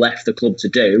what he left the club to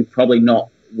do. Probably not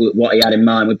what he had in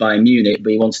mind with Bayern Munich,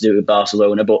 but he wants to do it with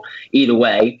Barcelona. But either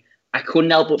way, I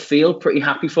couldn't help but feel pretty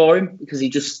happy for him, because he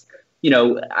just,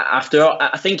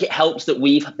 I think it helps that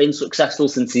we've been successful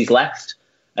since he's left.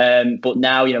 But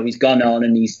now, he's gone on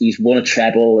and he's won a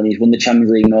treble and he's won the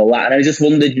Champions League and all that. And I just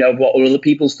wondered, what were other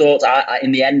people's thoughts?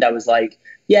 In the end, I was like,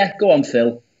 yeah, go on,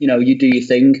 Phil. You do your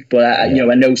thing. But I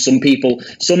know some people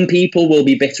will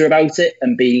be bitter about it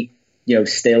and be,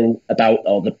 still about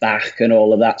all the back and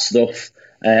all of that stuff.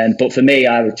 But for me,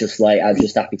 I was just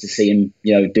happy to see him,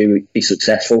 be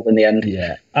successful in the end.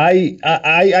 Yeah, I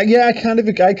kind of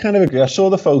agree. I saw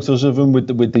the photos of him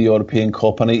with the European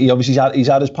Cup, and he obviously he's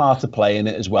had his part to play in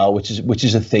it as well, which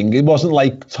is a thing. It wasn't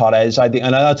like Torres. I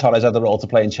know Torres had the role to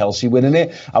play in Chelsea winning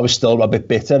it. I was still a bit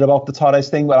bitter about the Torres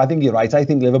thing, but I think you're right. I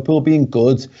think Liverpool being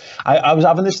good. I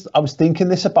was thinking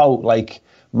this about like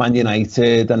Man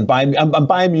United and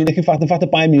Bayern Munich. In fact,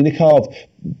 that Bayern Munich have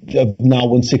now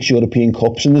won 6 European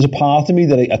Cups, and there's a part of me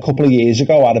that a couple of years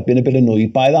ago I'd have been a bit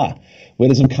annoyed by that,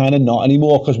 whereas I'm kind of not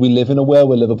anymore, because we live in a world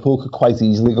where Liverpool could quite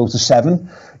easily go to 7.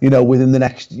 Within the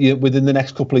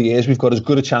next couple of years, we've got as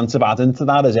good a chance of adding to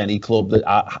that as any club that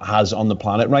has on the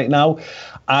planet right now.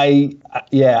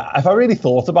 If I really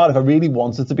thought about it, if I really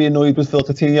wanted to be annoyed with Phil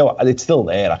Coutinho, it's still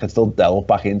there. I can still delve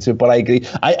back into it, but I agree.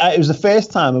 It was the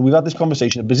first time, and we've had this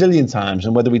conversation a bazillion times,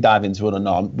 and whether we dive into it or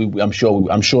not, I'm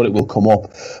sure it will come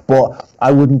up. But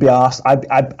I wouldn't be asked.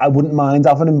 I wouldn't mind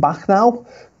having him back now.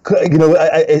 I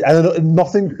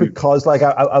nothing because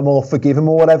I'm all forgive him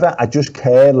or whatever. I just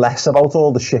care less about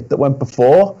all the shit that went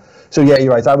before. So yeah,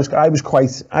 you're right. I was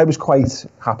quite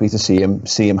happy to see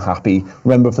him happy.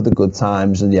 Remember for the good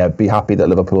times, and be happy that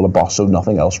Liverpool are boss. So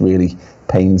nothing else really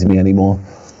pains me anymore.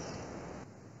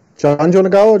 John, do you want to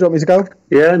go, or do you want me to go?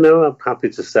 Yeah, no, I'm happy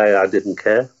to say I didn't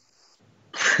care.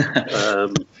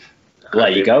 There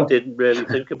you go. Didn't really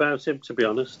think about him, to be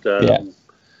honest.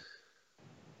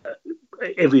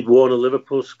 If he'd worn a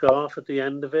Liverpool scarf at the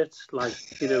end of it, like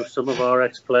some of our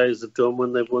ex-players have done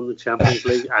when they've won the Champions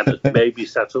League, I'd maybe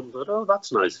sat up and thought, "Oh,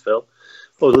 that's nice, Phil."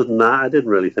 Other than that, I didn't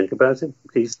really think about him.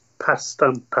 He's past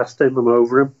him. I'm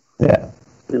over him. Yeah.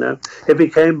 If he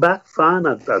came back, fine.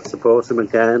 I'd support him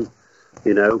again.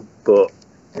 But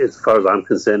as far as I'm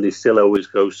concerned, he still always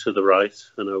goes to the right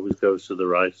and always goes to the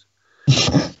right.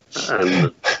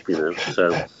 And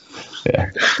so.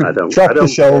 Yeah. I don't Drop the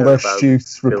shoulder, shoot,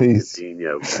 repeat.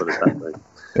 Coutinho, put it that way.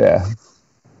 Yeah.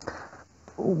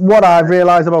 What I've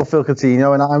realised about Phil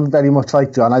Coutinho, and I'm very much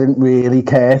like John, I didn't really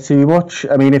care too much.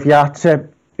 I mean, if you had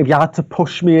to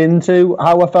push me into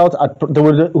how I felt, there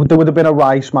would have been a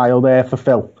wry smile there for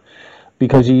Phil,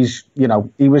 because he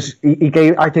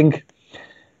gave. I think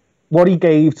what he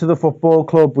gave to the football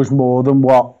club was more than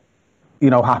what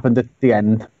happened at the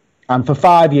end. And for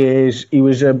 5 years, he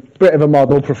was a bit of a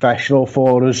model professional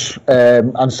for us,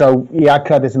 and so he had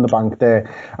credit in the bank there.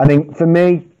 I think for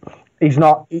me, he's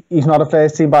not a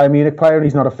first team Bayern Munich player, and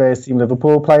he's not a first team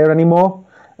Liverpool player anymore,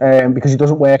 because he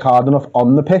doesn't work hard enough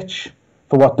on the pitch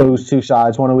for what those two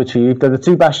sides want to achieve. They're the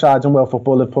two best sides in world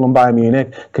football, Liverpool and Bayern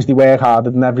Munich, because they work harder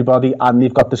than everybody, and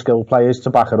they've got the skilled players to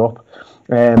back it up.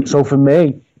 So for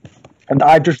me, and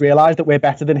I've just realised that we're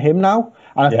better than him now.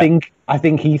 And I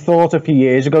think he thought a few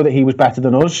years ago that he was better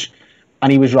than us,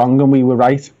 and he was wrong and we were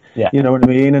right. Yeah. You know what I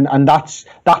mean? And that's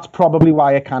probably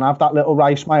why I can have that little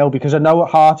wry smile, because I know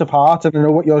at heart of heart, and I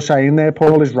know what you're saying there,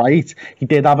 Paul, is right. He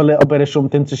did have a little bit of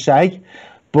something to say,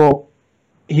 but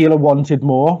he'll have wanted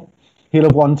more. He'll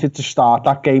have wanted to start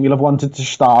that game. He'll have wanted to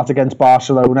start against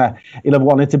Barcelona. He'll have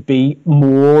wanted to be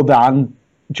more than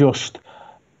just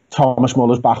Thomas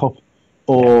Muller's backup,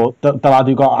 or the lad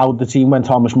who got out of the team when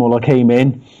Thomas Muller came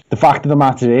in. The fact of the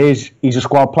matter is, he's a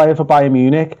squad player for Bayern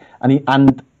Munich,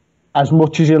 and as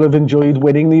much as he'll have enjoyed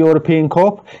winning the European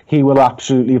Cup, he will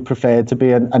absolutely have preferred to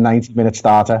be a 90-minute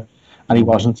starter, and he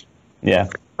wasn't. Yeah.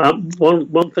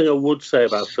 One thing I would say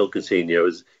about Phil Coutinho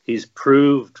is he's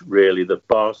proved really that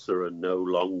Barca are no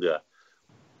longer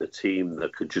the team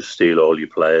that could just steal all your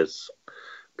players,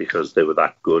 because they were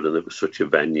that good and it was such a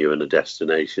venue and a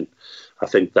destination. I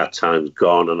think that time's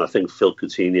gone, and I think Phil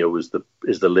Coutinho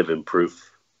is the living proof.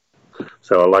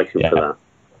 So I like him for that.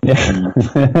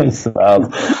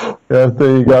 Yeah,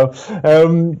 there you go.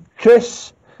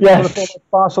 Chris, yes.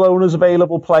 Barcelona's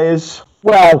available players.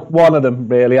 Well, one of them,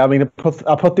 really. I mean,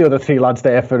 I put the other three lads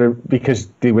there because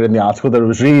they were in the article that I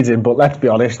was reading, but let's be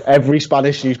honest, every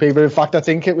Spanish newspaper, in fact, I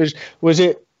think it was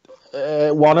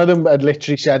one of them had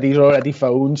literally said he's already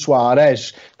phoned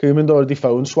Suarez. Koeman already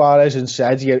phoned Suarez and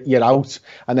said, you're out.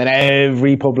 And then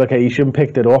every publication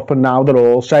picked it up, and now they're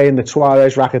all saying that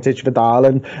Suarez, Rakitic, Vidal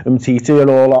and Umtiti are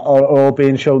all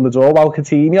being shown the door, while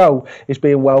Coutinho is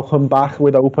being welcomed back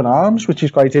with open arms, which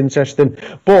is quite interesting.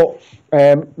 But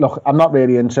look, I'm not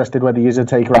really interested whether you're going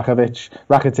to take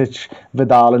Rakitic,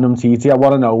 Vidal and Umtiti. I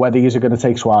want to know whether you're going to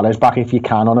take Suarez back if you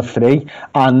can on a free.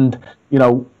 And,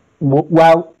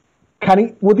 Well,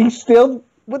 would he still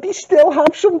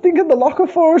have something in the locker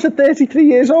for us at 33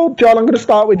 years old? John, I'm going to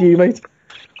start with you, mate.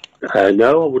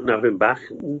 No, I wouldn't have him back,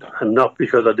 and not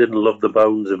because I didn't love the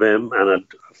bones of him. And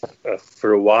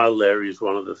for a while there, he's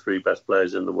one of the 3 best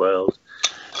players in the world.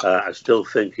 I still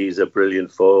think he's a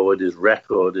brilliant forward. His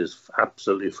record is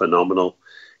absolutely phenomenal.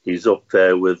 He's up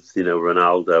there with,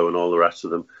 Ronaldo and all the rest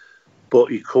of them.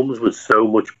 But he comes with so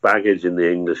much baggage in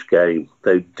the English game.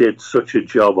 They did such a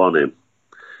job on him.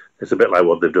 It's a bit like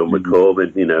what they've done with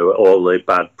Corbyn, all the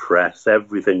bad press,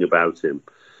 everything about him.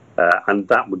 And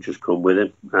that would just come with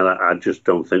him. And I just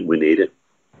don't think we need it.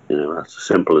 That's as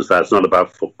simple as that. It's not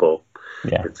about football.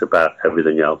 Yeah. It's about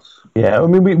everything else. Yeah, I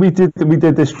mean, we did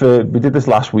this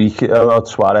last week about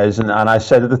Suarez, and I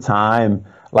said at the time,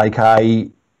 like, I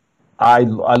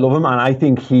love him, and I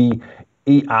think he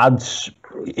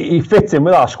fits in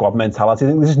with our squad mentality. I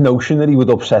think this notion that he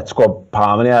would upset squad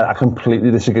harmony, I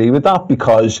completely disagree with that,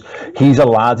 because he's a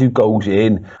lad who goes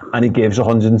in and he gives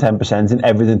 110% in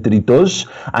everything that he does.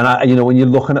 And when you're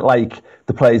looking at like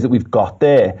the players that we've got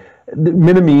there,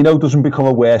 Minamino doesn't become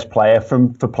a worse player for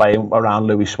playing around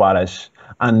Luis Suarez,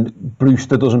 and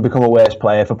Brewster doesn't become a worse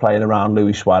player for playing around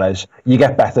Luis Suarez. You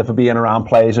get better for being around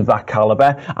players of that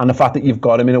calibre, and the fact that you've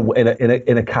got him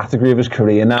in a category of his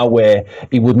career now where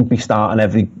he wouldn't be starting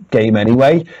every game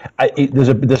anyway. There's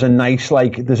a nice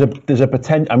there's a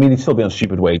potential. I mean, he'd still be on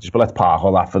stupid wages, but let's park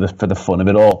all that for the fun of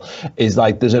it all. Is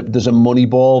like there's a money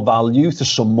ball value to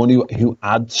someone who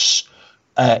adds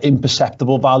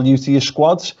imperceptible value to your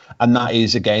squads, and that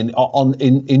is again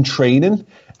in training.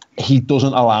 He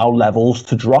doesn't allow levels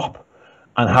to drop,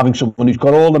 and having someone who's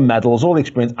got all the medals, all the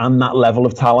experience, and that level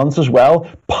of talent as well,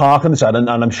 parking this out, and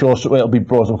I'm sure it'll be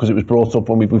brought up because it was brought up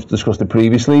when we've discussed it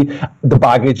previously. The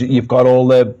baggage, you've got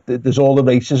there's all the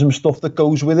racism stuff that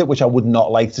goes with it, which I would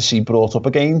not like to see brought up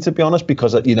again, to be honest,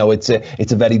 because it's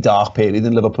a very dark period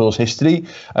in Liverpool's history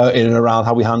in and around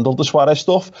how we handled the Suarez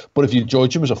stuff. But if you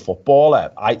judge him as a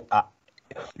footballer,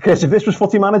 Chris, if this was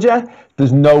Footy Manager,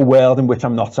 there's no world in which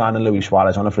I'm not signing Luis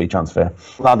Suarez on a free transfer.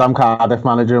 Lad, I'm Cardiff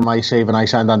manager in my save, and I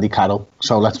signed Andy Carroll,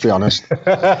 so let's be honest.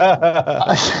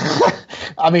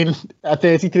 I mean, a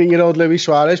 33-year-old Luis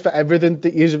Suarez, for everything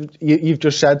that you've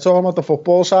just said to him about the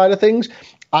football side of things,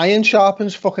 iron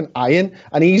sharpens fucking iron,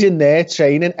 and he's in there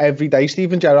training every day.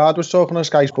 Stephen Gerrard was talking on a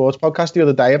Sky Sports podcast the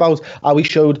other day about how he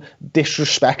showed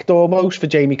disrespect almost for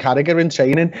Jamie Carragher in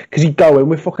training, because he'd go in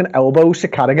with fucking elbows to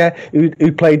Carragher,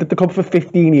 who played at the club for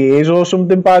 15 years or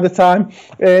something by the time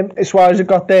Suarez had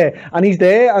got there. And he's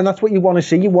there, and that's what you want to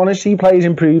see. You want to see players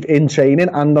improve in training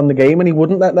and on the game, and he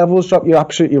wouldn't let levels drop. You're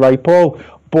absolutely right, Paul.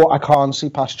 But I can't see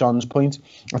past John's point.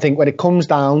 I think when it comes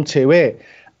down to it,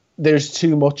 there's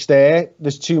too much there.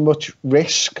 There's too much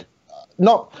risk.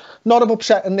 Not of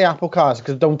upsetting the apple cart,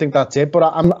 because I don't think that's it. But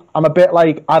I'm a bit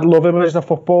like, I'd love him as a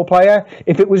football player.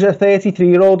 If it was a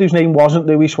 33-year-old whose name wasn't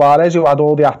Luis Suarez, who had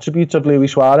all the attributes of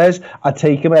Luis Suarez, I'd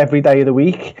take him every day of the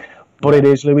week. But it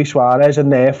is Luis Suarez,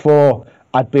 and therefore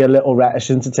I'd be a little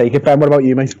reticent to take it. Ben, what about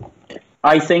you, mate?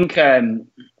 I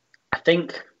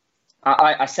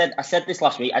said this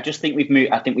last week. I just think we've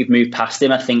moved past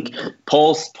him. I think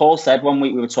Paul said one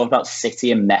week we were talking about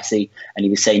City and Messi, and he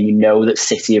was saying, that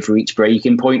City have reached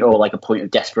breaking point, or like a point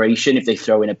of desperation if they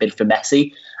throw in a bid for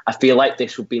Messi. I feel like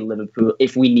this would be Liverpool,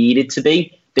 if we needed to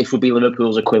be. This would be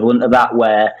Liverpool's equivalent of that,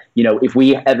 where if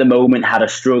we at the moment had a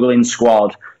struggling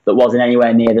squad that wasn't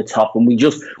anywhere near the top, and we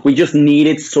just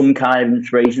needed some kind of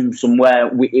inspiration somewhere,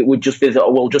 it would just be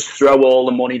that we'll just throw all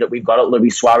the money that we've got at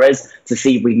Luis Suarez to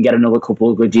see if we can get another couple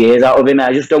of good years out of him.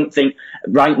 I just don't think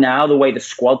right now, the way the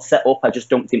squad's set up, I just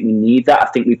don't think we need that.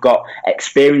 I think we've got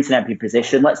experience in every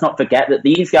position. Let's not forget that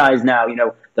these guys now,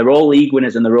 they're all league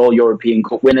winners and they're all European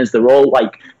Cup winners. They're all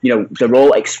they're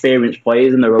all experienced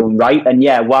players in their own right. And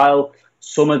yeah, while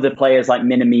some of the players like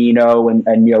Minamino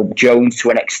and Jones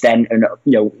to an extent, and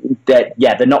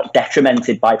they're not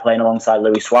detrimented by playing alongside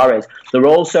Luis Suarez. They're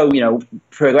also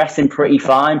progressing pretty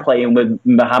fine, playing with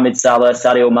Mohamed Salah,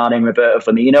 Sadio Mane, and Roberto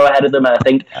Firmino ahead of them.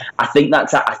 And I think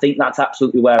that's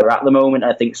absolutely where we're at the moment.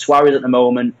 I think Suarez at the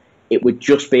moment, it would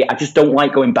just be, I just don't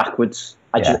like going backwards.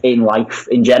 In life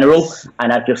in general,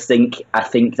 and I think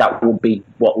that would be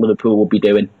what Liverpool will be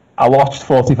doing. I watched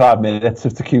 45 minutes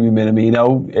of Takumi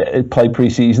Minamino play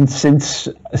pre-season since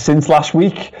last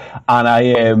week,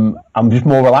 and I'm just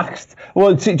more relaxed.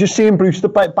 Well, just seeing Brewster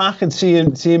back and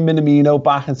seeing Minamino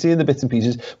back and seeing the bits and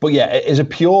pieces. But yeah, if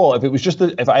it was just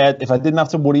if I didn't have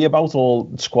to worry about all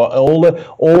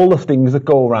the things that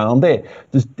go around it,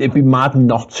 it'd be mad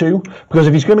not to. Because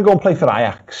if he's going to go and play for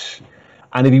Ajax,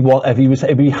 and if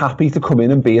he'd be happy to come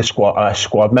in and be a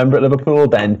squad member at Liverpool,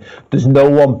 then there's no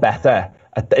one better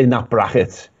in that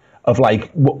bracket of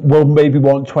like, will maybe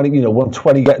want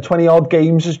 20 odd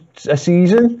games a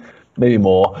season, maybe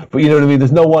more. But you know what I mean?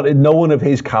 There's no one of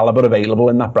his caliber available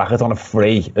in that bracket on a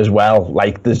free as well.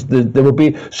 Like there will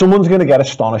be someone's going to get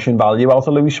astonishing value out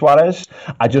of Luis Suarez.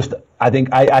 I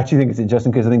actually think it's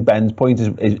interesting because I think Ben's point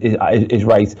is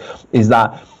right. Is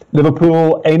that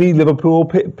any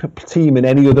Liverpool team in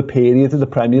any other period of the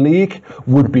Premier League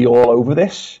would be all over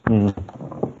this.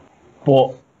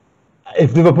 But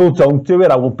if Liverpool don't do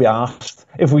it, I won't be asked.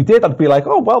 If we did, I'd be like,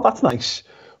 oh, well, that's nice.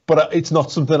 But it's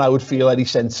not something I would feel any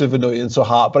sense of annoyance or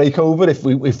heartbreak over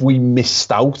if we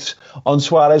missed out on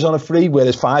Suarez on a free,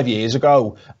 whereas 5 years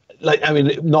ago, like, I mean,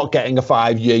 not getting a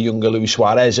 5-year younger Luis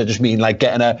Suarez, I just mean like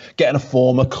getting a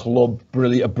former club,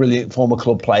 a brilliant former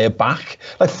club player back.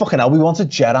 Like, fucking hell, we wanted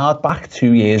Gerrard back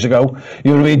 2 years ago.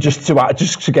 You know what I mean? Just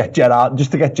to get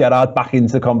Gerrard back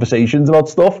into the conversations about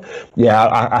stuff.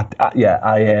 Yeah,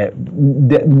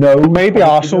 no. Maybe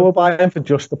Arsenal will buy him for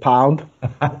just £1.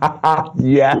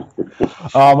 Yeah.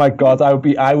 Oh my God,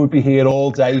 I would be here all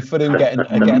day for him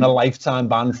getting a lifetime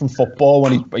ban from football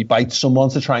when he bites someone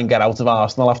to try and get out of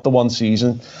Arsenal after one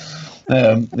season.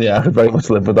 Yeah, I could very much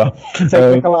live with that.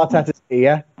 Mikel Arteta's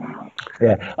here.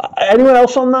 Yeah. Anyone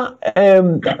else on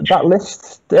that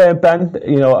list, Ben?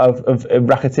 You know, of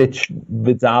Rakitic,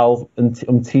 Vidal, and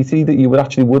Umtiti that you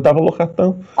would have a look at,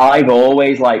 though? I've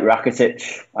always liked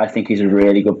Rakitic. I think he's a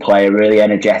really good player, really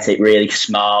energetic, really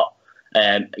smart.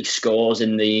 He scores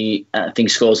in the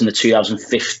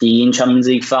 2015 Champions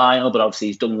League final, but obviously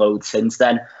he's done loads since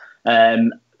then. I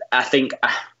think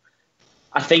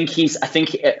a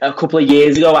couple of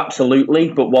years ago,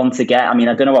 absolutely. But once again, I mean,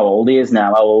 I don't know how old he is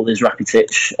now. How old is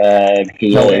Rakitic?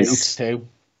 He is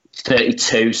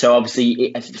 32. So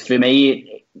obviously, for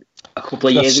me, a couple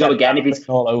of years ago, again, if he's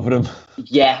all over him.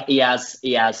 Yeah, he has.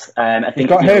 I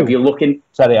think if you're looking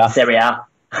Serie A.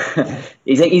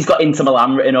 He's got Inter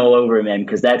Milan written all over him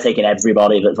because they're taking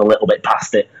everybody that's a little bit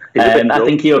past it. I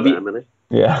think he'll be.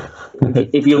 Yeah.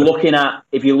 if you're looking at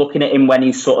him when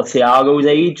he's sort of Thiago's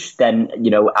age, then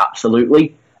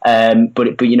absolutely.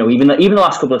 But even the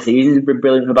last couple of seasons have been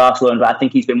brilliant for Barcelona. But I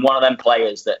think he's been one of them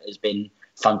players that has been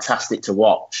fantastic to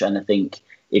watch. And I think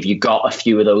if you got a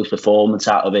few of those performances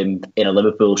out of him in a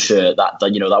Liverpool shirt, that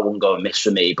wouldn't go amiss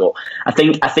for me. But I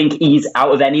think he's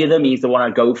out of any of them, he's the one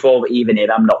I'd go for. But even if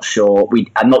I'm not sure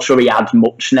he adds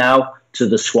much now to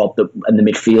the squad and the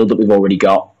midfield that we've already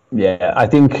got. Yeah, I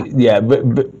think,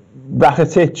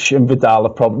 Rakitic and Vidal are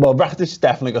probably... Well, Rakitic's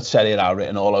definitely got Serie A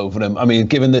written all over him. I mean,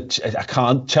 given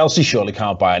that Chelsea surely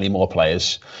can't buy any more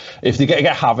players. If they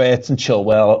get Havertz and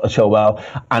Chilwell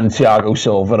and Thiago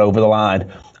Silva over the line,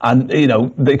 and,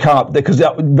 they can't... Because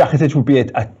Rakitic would be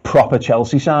a proper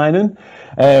Chelsea signing.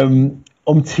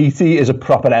 Umtiti is a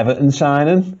proper Everton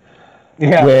signing.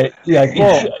 Yeah.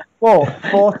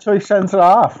 Fourth choice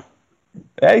centre-half.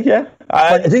 Yeah.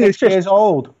 I think it's just years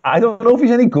old. I don't know if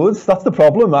he's any good. That's the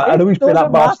problem. I know he's been at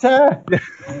Barca.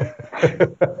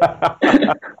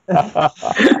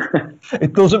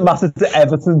 It doesn't matter to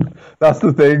Everton. That's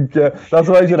the thing. That's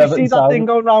why he's at Everton. See that thing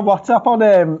going around WhatsApp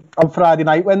on Friday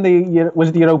night when the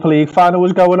Europa League final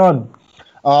was going on?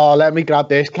 Oh, let me grab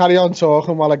this. Carry on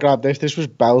talking while I grab this. This was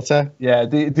belter. Yeah,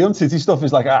 the Umtiti stuff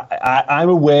is like I'm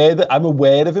aware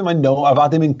of him. I know I've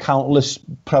had him in countless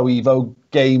Pro Evo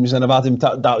games, and I've had him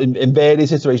in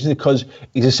various situations because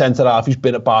he's a centre half who's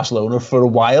been at Barcelona for a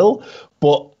while.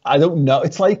 But I don't know.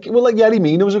 It's like Yerry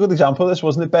Mina was a good example of this,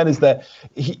 wasn't it, Ben? Is that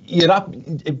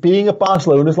being at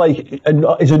Barcelona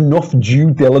is enough due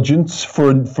diligence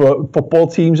for football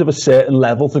teams of a certain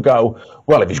level to go,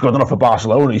 well, if he's good enough for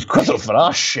Barcelona, he's good enough for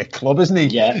our shit club, isn't he?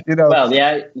 Yeah. Well,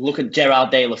 yeah. Look at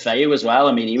Gerard Deulofeu as well.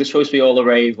 I mean, he was supposed to be all the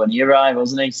rave when he arrived,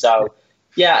 wasn't he? So,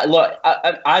 yeah. Look,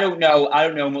 I don't know. I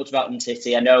don't know much about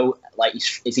Umtiti. I know,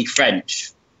 is he French?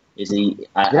 Is he?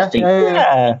 I think.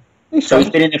 Yeah. So he's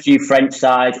been in a few French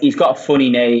sides. He's got a funny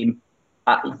name.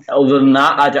 Other than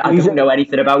that, I don't know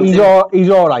anything about him. He's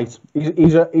all right.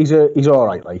 He's all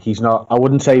right. Like, he's not. I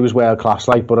wouldn't say he was world class.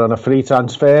 But on a free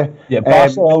transfer,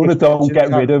 Barcelona don't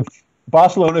get rid of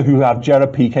Barcelona, who have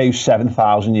Gerard Piqué, who's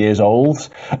 7,000 years old.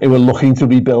 Who were looking to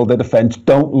rebuild their defence.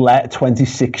 Don't let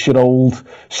 26-year-old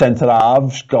centre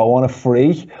halves go on a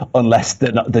free unless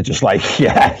they're just like,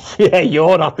 yeah,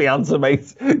 you're not the answer,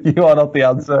 mate. You are not the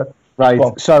answer. Right,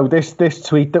 so this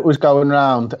tweet that was going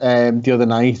around the other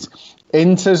night,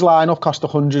 Inter's lineup cost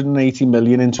 180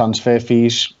 million in transfer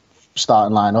fees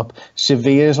starting lineup.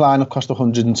 Sevilla's lineup cost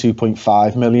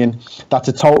 102.5 million. That's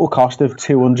a total cost of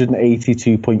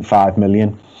 282.5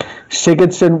 million.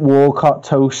 Sigurdsson, Walcott,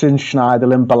 Tosin,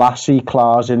 Schneiderlin, Balassi,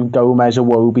 Klaasen, Gomez,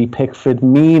 Iwobi, Pickford,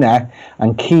 Mina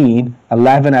and Keane,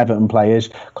 11 Everton players,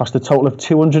 cost a total of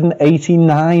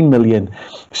 289 million.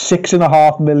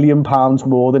 £6.5 million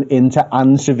more than Inter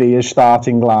and Sevilla's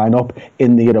starting lineup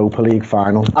in the Europa League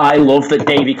final. I love that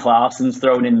Davy Klaasen's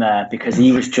thrown in there because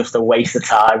he was just a waste of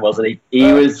time, wasn't he?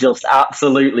 He was just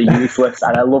absolutely useless,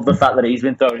 and I love the fact that he's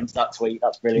been thrown into that tweet.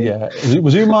 That's brilliant. Yeah,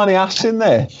 was Umani Ass in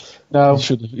there? No,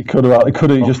 it could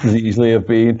have just as easily have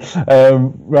been.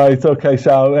 Right, okay.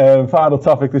 So final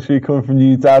topic this week coming from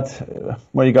you, Dad.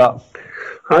 What you got?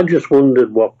 I just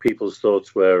wondered what people's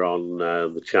thoughts were on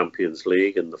the Champions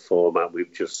League and the format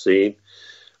we've just seen.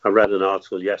 I read an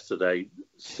article yesterday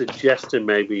suggesting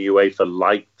maybe UEFA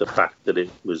liked the fact that it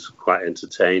was quite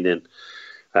entertaining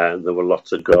and there were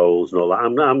lots of goals and all that.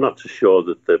 I'm not too sure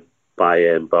that the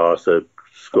Bayern-Barca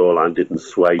scoreline didn't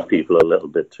sway people a little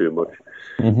bit too much.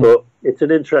 Mm-hmm. But it's an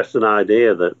interesting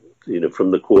idea that,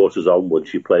 from the quarters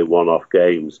onwards, you play one-off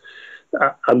games.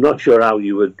 I'm not sure how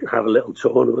you would have a little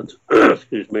tournament,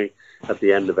 excuse me, at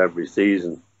the end of every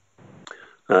season.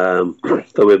 So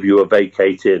if you were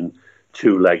vacating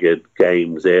two-legged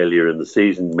games earlier in the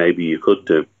season, maybe you could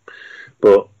do.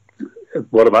 But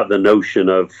what about the notion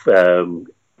of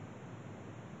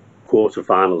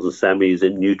quarterfinals and semis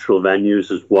in neutral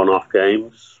venues as one-off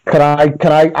games?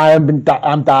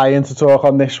 I'm dying to talk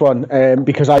on this one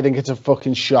because I think it's a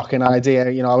fucking shocking idea.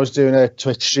 I was doing a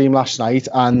Twitch stream last night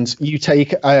and you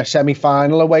take a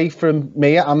semi-final away from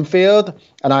me at Anfield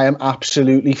and I am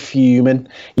absolutely fuming.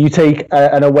 You take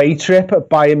an away trip at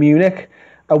Bayern Munich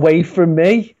away from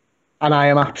me and I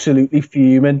am absolutely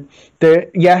fuming.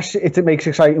 Yes, it makes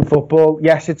exciting football.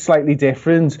 Yes, it's slightly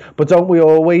different, but don't we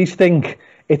always think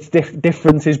it's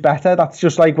different is better? That's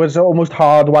just like was almost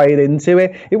hardwired into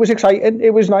it. It was exciting.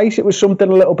 It was nice. It was something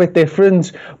a little bit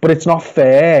different, but it's not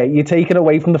fair. You're taking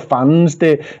away from the fans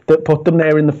that put them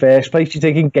there in the first place. You're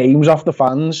taking games off the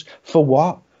fans for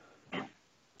what?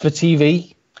 For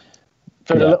TV?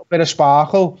 For a little bit of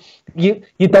sparkle. You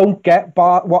don't get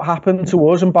what happened to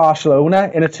us in Barcelona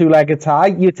in a two-legged tie.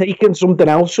 You're taking something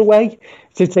else away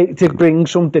to bring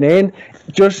something in.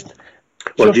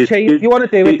 You want to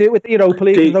do it with the Europa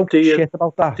League. Don't shit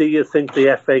about that. Do you think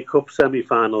the FA Cup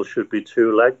semi-final should be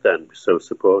two-leg then, so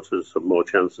supporters have more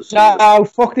chances? No,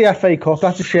 fuck the FA Cup.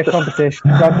 That's a shit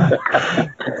competition.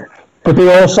 But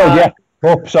they also,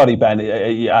 sorry Ben,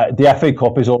 the FA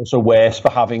Cup is also worse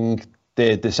for having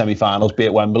the semi-finals be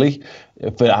at Wembley,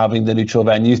 for having the neutral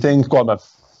venue thing. Go on, man.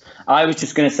 I was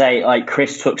just going to say,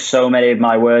 Chris took so many of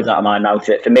my words out of my mouth.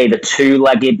 For me, the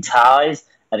two-legged ties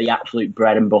are the absolute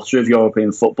bread and butter of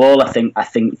European football. I think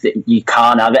that you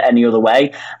can't have it any other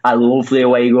way. I love the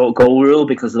away goal rule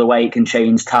because of the way it can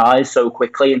change ties so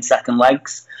quickly in second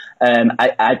legs.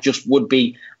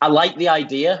 I like the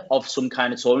idea of some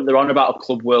kind of tournament. They're on about a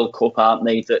Club World Cup, aren't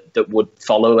they? That would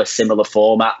follow a similar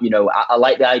format. I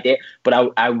like the idea, but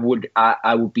I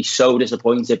would be so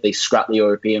disappointed if they scrap the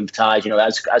European ties.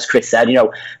 As Chris said,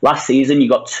 last season you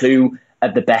got two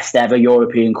of the best ever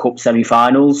European Cup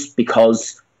semi-finals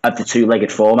because of the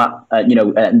two-legged format.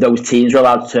 And those teams are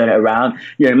allowed to turn it around.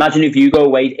 Imagine if you go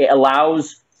away, it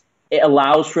allows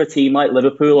for a team like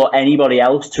Liverpool or anybody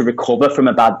else to recover from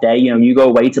a bad day. You go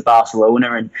away to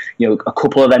Barcelona and, a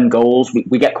couple of them goals,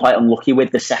 we get quite unlucky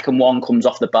with. The second one comes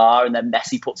off the bar and then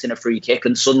Messi puts in a free kick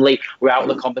and suddenly we're out of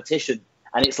the competition.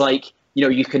 And it's like,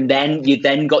 you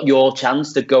then got your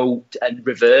chance to go and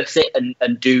reverse it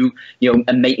and do,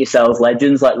 and make yourselves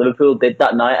legends like Liverpool did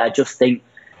that night. I just think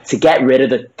to get rid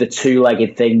of the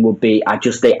two-legged thing would be, I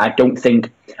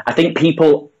think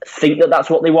people think that that's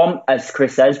what they want, as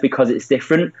Chris says, because it's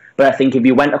different. But I think if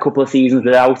you went a couple of seasons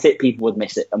without it, people would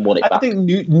miss it and want it back. I think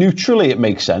neutrally it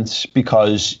makes sense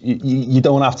because you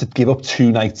don't have to give up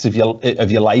 2 nights of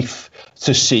your life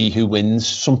to see who wins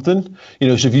something.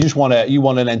 So if you just want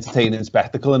an entertaining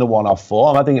spectacle in a one-off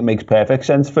form, I think it makes perfect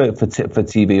sense for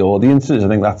TV audiences. I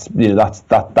think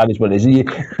that is what it is.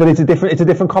 But it's a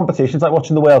different competition. It's like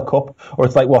watching the World Cup, or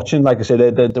it's like watching, like I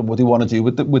said, what they want to do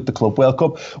with the Club World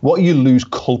Cup. What you lose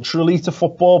culturally to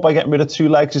football by getting rid of 2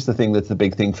 legs is the thing that's the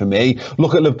big thing for me.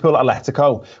 Look at Liverpool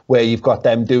Atletico, where you've got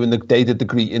them they did the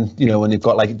greeting, and you've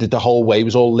got like the whole way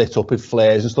was all lit up with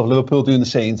flares and stuff. Liverpool doing the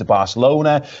same to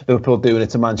Barcelona, Liverpool doing it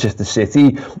to Manchester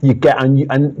City. You get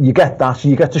that, so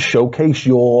you get to showcase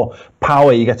your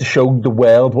power, you get to show the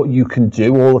world what you can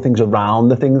do, all the things around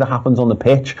the thing that happens on the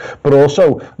pitch. But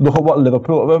also look at what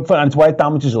Liverpool, and it's why it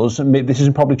damages us, and this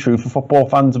isn't probably true for football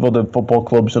fans of other football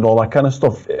clubs and all that kind of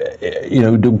stuff.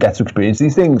 don't get to experience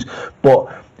these things.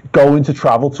 But going to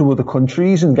travel to other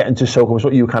countries and getting to soak up,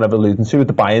 what you were kind of alluding to with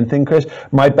the Bayern thing, Chris.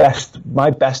 My best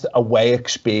away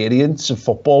experience of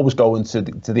football was going to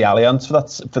the Allianz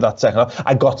for that second half.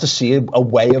 I got to see a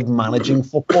way of managing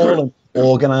football and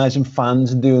organising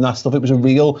fans and doing that stuff. It was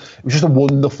just a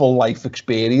wonderful life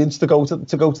experience to go to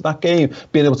that game,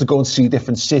 being able to go and see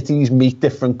different cities, meet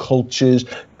different cultures,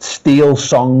 steal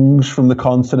songs from the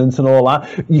continent and all that.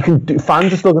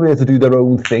 Fans are still going to be able to do their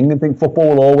own thing, and think football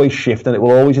will always shift and it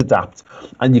will always adapt,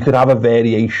 and you could have a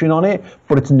variation on it,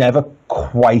 but it's never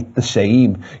quite the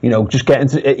same. Just getting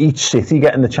to each city,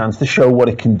 getting the chance to show what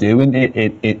it can do, and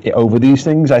it over these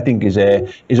things, I think is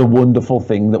a wonderful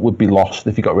thing that would be lost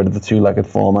if you got rid of the two-legged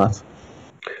format.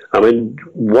 I mean,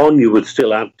 you would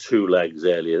still have two legs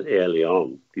early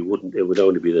on. You wouldn't. It would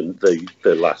only be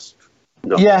the last.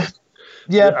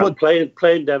 Yeah, but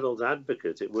playing devil's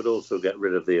advocate, it would also get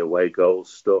rid of the away goal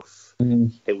stuff.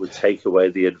 It would take away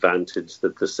the advantage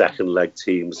that the second leg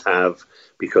teams have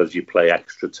because you play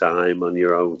extra time on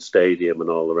your own stadium and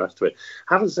all the rest of it.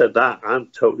 Having said that, I'm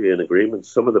totally in agreement.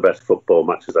 Some of the best football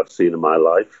matches I've seen in my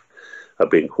life have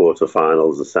been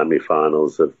quarterfinals and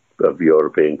semi-finals of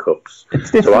European Cups.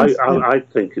 So I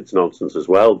think it's nonsense as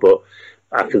well, but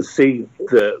I can see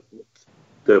the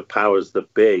powers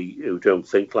that be who don't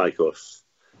think like us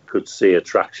could see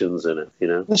attractions in it,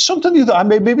 There's something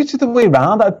maybe it's the way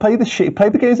around. I'd play the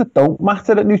games that don't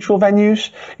matter at neutral venues.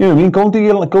 You know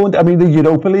what I mean? The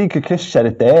Europa League, Chris said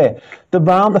it there. The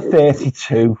round of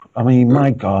 32. I mean,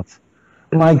 my God.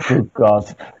 My good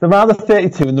God. The round of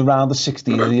 32 and the round of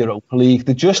 16 of the Europa League,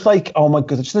 they're just like, oh my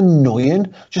God, it's just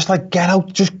annoying. Just like, get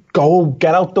out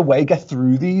the way, get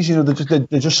through these.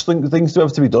 They're just things to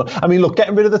have to be done. I mean, look,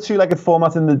 getting rid of the two-legged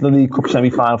format in the League Cup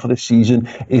semi-final for this season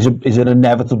is an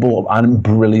inevitable and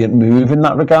brilliant move in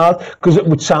that regard, because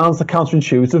it sounds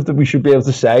counterintuitive that we should be able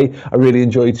to say, I really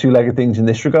enjoy two-legged things in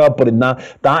this regard, but in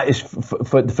that is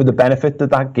for the benefit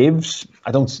that gives.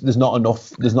 There's not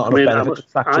enough benefit to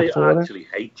stack up for it. I actually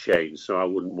hate change, so I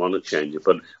wouldn't want to change it.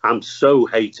 But I'm so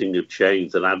hating of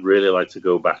change that I'd really like to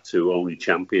go back to only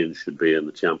champions should be in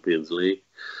the Champions League.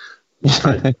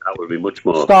 That would be much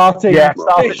more starting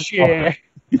this year.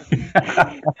 But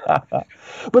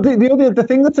the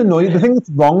thing that's annoying, the thing that's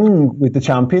wrong with the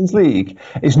Champions League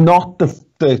is not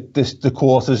the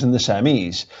quarters and the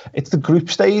semis. It's the group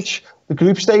stage. The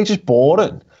group stage is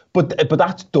boring. But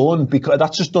that's done because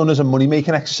that's just done as a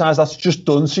money-making exercise. That's just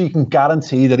done so you can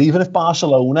guarantee that even if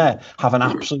Barcelona have an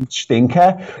absolute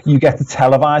stinker, you get to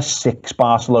televise 6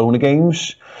 Barcelona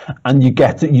games, and you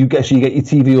get your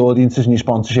TV audiences and your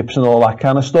sponsorships and all that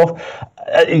kind of stuff.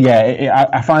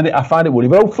 I find it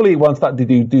worrying. But hopefully, once that they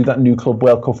do that new Club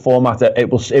World Cup format, it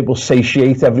will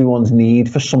satiate everyone's need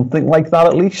for something like that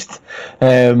at least.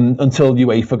 Until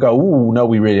UEFA go, oh no,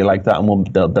 we really like that,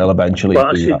 and they'll eventually.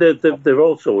 Well, actually, they're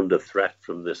also under threat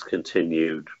from this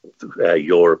continued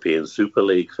European Super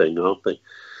League thing, aren't they?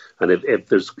 And if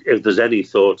there's any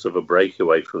thoughts of a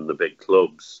breakaway from the big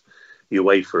clubs,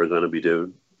 UEFA are going to be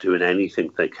doing anything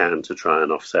they can to try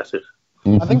and offset it.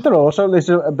 I think there's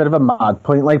a bit of a mad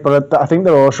point, but I think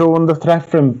they're also under threat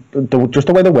from just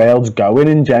the way the world's going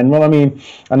in general. I mean,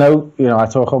 I know, I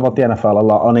talk about the NFL a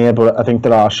lot on here, but I think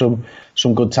there are some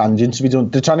good tangents to be done.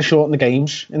 They're trying to shorten the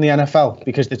games in the NFL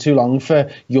because they're too long for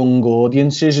young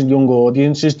audiences, and young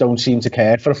audiences don't seem to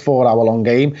care for a 4-hour-long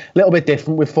game. A little bit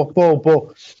different with football,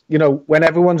 but when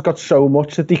everyone's got so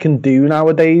much that they can do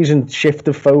nowadays and shift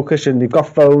the focus, and they've got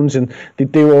phones and they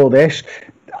do all this,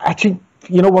 actually,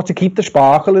 to keep the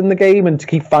sparkle in the game and to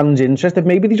keep fans interested,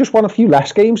 maybe they just want a few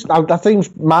less games. Now, that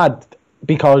seems mad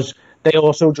because they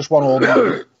also just want all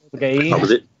the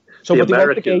games. So, but they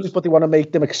want the games, but they want to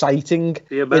make them exciting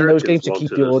in those games to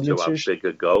keep the audiences. To have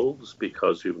bigger goals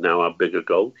because you now have bigger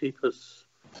goalkeepers.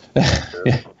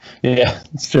 Yeah,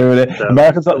 it's true.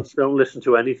 Americans don't listen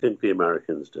to anything the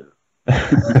Americans do. You're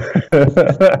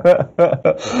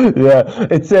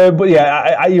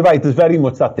right. There's very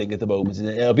much that thing at the moment, and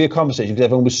it'll be a conversation because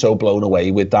everyone was so blown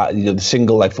away with that, the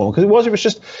single leg form, because it was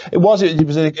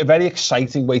a very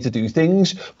exciting way to do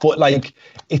things, but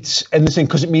it's and the thing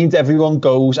because it means everyone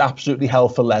goes absolutely hell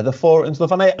for leather for it and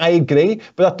stuff, and I agree,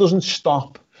 but that doesn't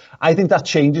stop. I think that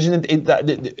changes in that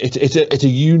it's a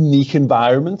unique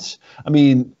environment. I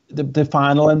mean, the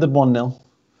final ended 1-0.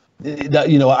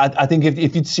 I think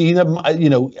if you'd seen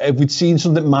if we'd seen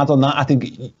something mad on that, I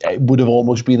think it would have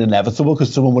almost been inevitable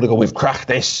because someone would have gone, we've cracked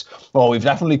this, or we've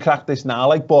definitely cracked this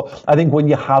now. But I think when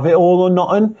you have it all or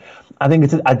nothing,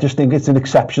 I just think it's an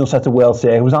exceptional set of world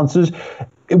circumstances.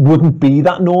 it wouldn't be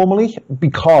that normally,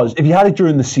 because if you had it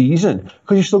during the season,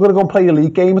 because you've still got to go and play your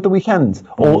league game at the weekend,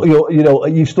 or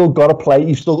you've still got to play,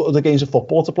 you've still got other games of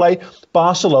football to play.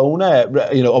 Barcelona,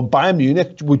 or Bayern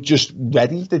Munich were just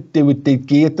ready. They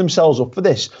geared themselves up for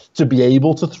this to be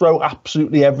able to throw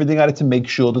absolutely everything at it to make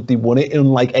sure that they won it,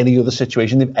 unlike any other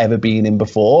situation they've ever been in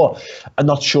before. I'm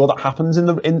not sure that happens in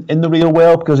the real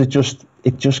world, because it just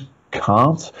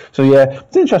can't. So yeah,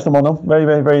 it's an interesting one though. Very,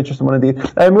 very, very interesting one indeed.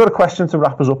 We've got a question to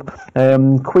wrap us up.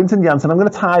 Quinton Jansen, I'm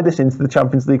going to tie this into the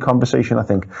Champions League conversation, I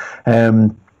think.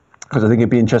 Because I think it'd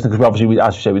be interesting, because obviously,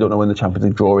 as you say, we don't know when the Champions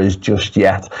League draw is just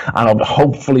yet, and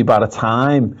hopefully by the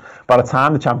time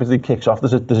the Champions League kicks off,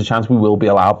 there's a chance we will be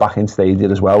allowed back in Stadia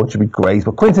as well, which would be great.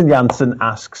 But Quinton Jansen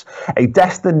asks, a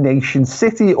destination,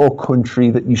 city or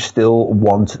country that you still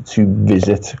want to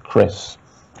visit, Chris?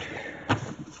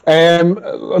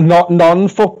 Not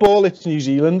non-football, it's New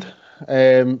Zealand.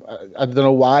 I don't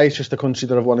know why, it's just a country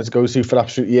that I've wanted to go to for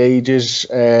absolutely ages.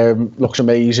 Looks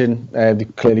amazing.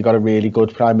 They've clearly got a really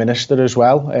good Prime Minister as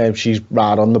well. She's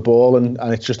right on the ball, and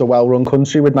it's just a well-run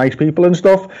country with nice people and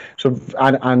stuff. So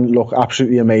and look,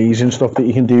 absolutely amazing stuff that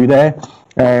you can do there.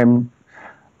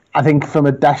 I think from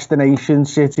a destination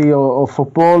city or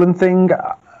footballing thing,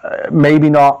 maybe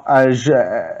not as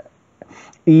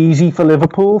easy for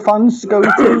Liverpool fans to go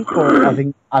to, but I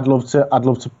think I'd love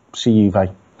to see Juve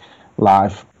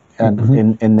live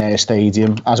and in their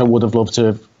stadium, as I would have loved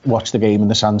to watch the game in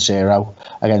the San Siro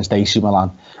against AC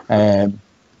Milan.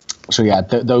 So yeah,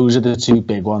 those are the two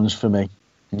big ones for me.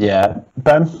 Yeah,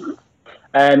 Ben.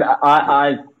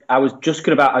 I was just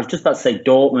about to say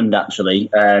Dortmund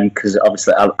actually, because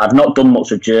obviously I've not done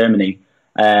much of Germany.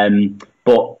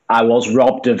 But I was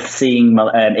robbed of seeing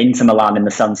Inter Milan in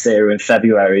the San Siro in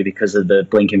February because of the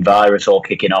blinking virus all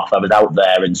kicking off. I was out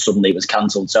there and suddenly it was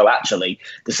cancelled. So actually,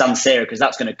 the San Siro, because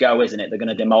that's going to go, isn't it? They're going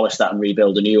to demolish that and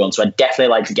rebuild a new one. So I'd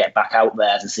definitely like to get back out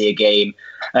there to see a game,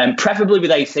 preferably with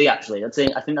AC. Actually, I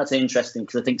think that's interesting,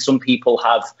 because I think some people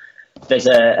have.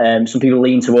 Some people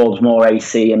lean towards more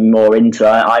AC and more Inter.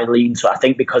 I lean to. I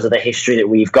think because of the history that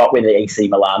we've got with the AC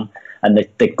Milan and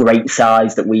the great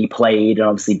sides that we played and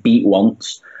obviously beat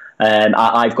once.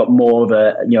 I've got more of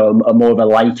a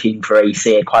liking for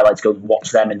AC. I'd quite like to go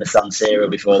watch them in the San Siro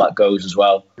before that goes as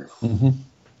well. Mm-hmm.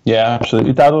 Yeah,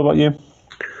 absolutely. Dad, what about you?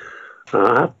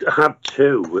 I have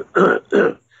two,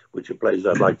 which are places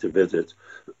I'd like to visit.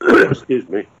 Excuse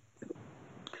me.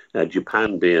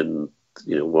 Japan being,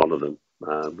 one of them,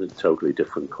 with a totally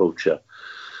different culture.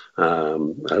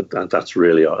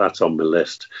 That's on my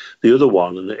list. The other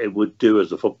one, and it would do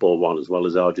as a football one as well,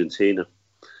 as Argentina.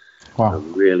 Wow. I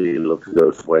really love to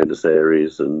go to Buenos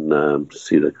Aires and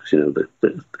see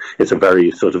it's a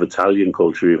very sort of Italian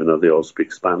culture, even though they all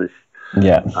speak Spanish.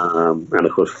 Yeah. And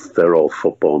of course they're all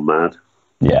football mad.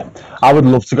 Yeah, I would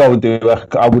love to go and do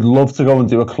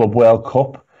a Club World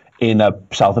Cup in a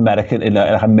South American, in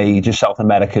a major South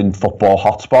American football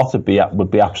hotspot. Would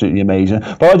be absolutely amazing.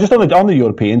 But just on the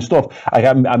European stuff,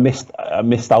 I missed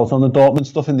out on the Dortmund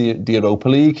stuff in the Europa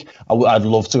League. I'd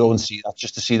love to go and see that,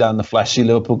 just to see that in the flesh. See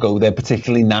Liverpool go there,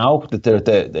 particularly now that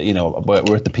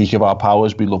we're at the peak of our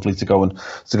powers. It'd be lovely to go and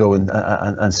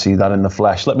see that in the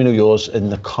flesh. Let me know yours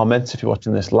in the comments if you're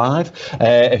watching this live.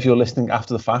 If you're listening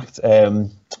after the fact,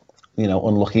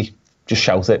 unlucky. Just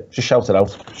shout it out,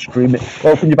 scream it,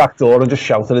 open your back door and just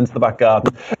shout it into the back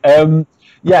garden.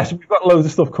 Yes, we've got loads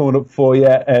of stuff coming up for you.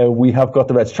 We have got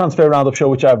the Reds Transfer Roundup show,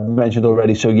 which I've mentioned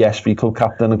already. So yes, for your club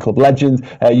captain and club legend,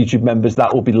 YouTube members,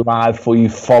 that will be live for you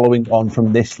following on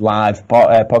from this live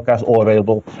podcast, or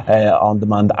available on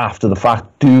demand after the fact.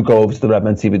 Do go over to the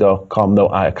redmentv.com, though,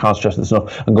 I can't stress this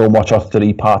enough, and go and watch our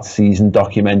 3-part season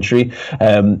documentary.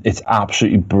 It's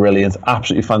absolutely brilliant,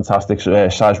 absolutely fantastic.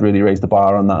 Saz really raised the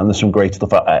bar on that, and there's some great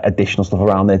stuff, additional stuff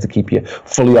around there to keep you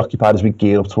fully occupied as we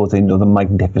gear up towards another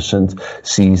magnificent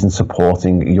season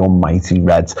supporting your mighty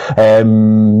Reds.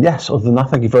 Yes, other than that,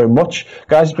 thank you very much,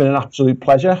 guys. It's been an absolute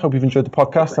pleasure. I hope you've enjoyed the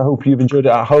podcast. I hope you've enjoyed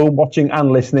it at home, watching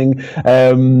and listening.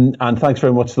 And thanks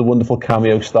very much to the wonderful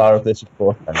cameo star of this, of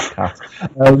course, Kat.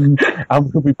 And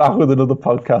we'll be back with another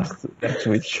podcast next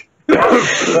week.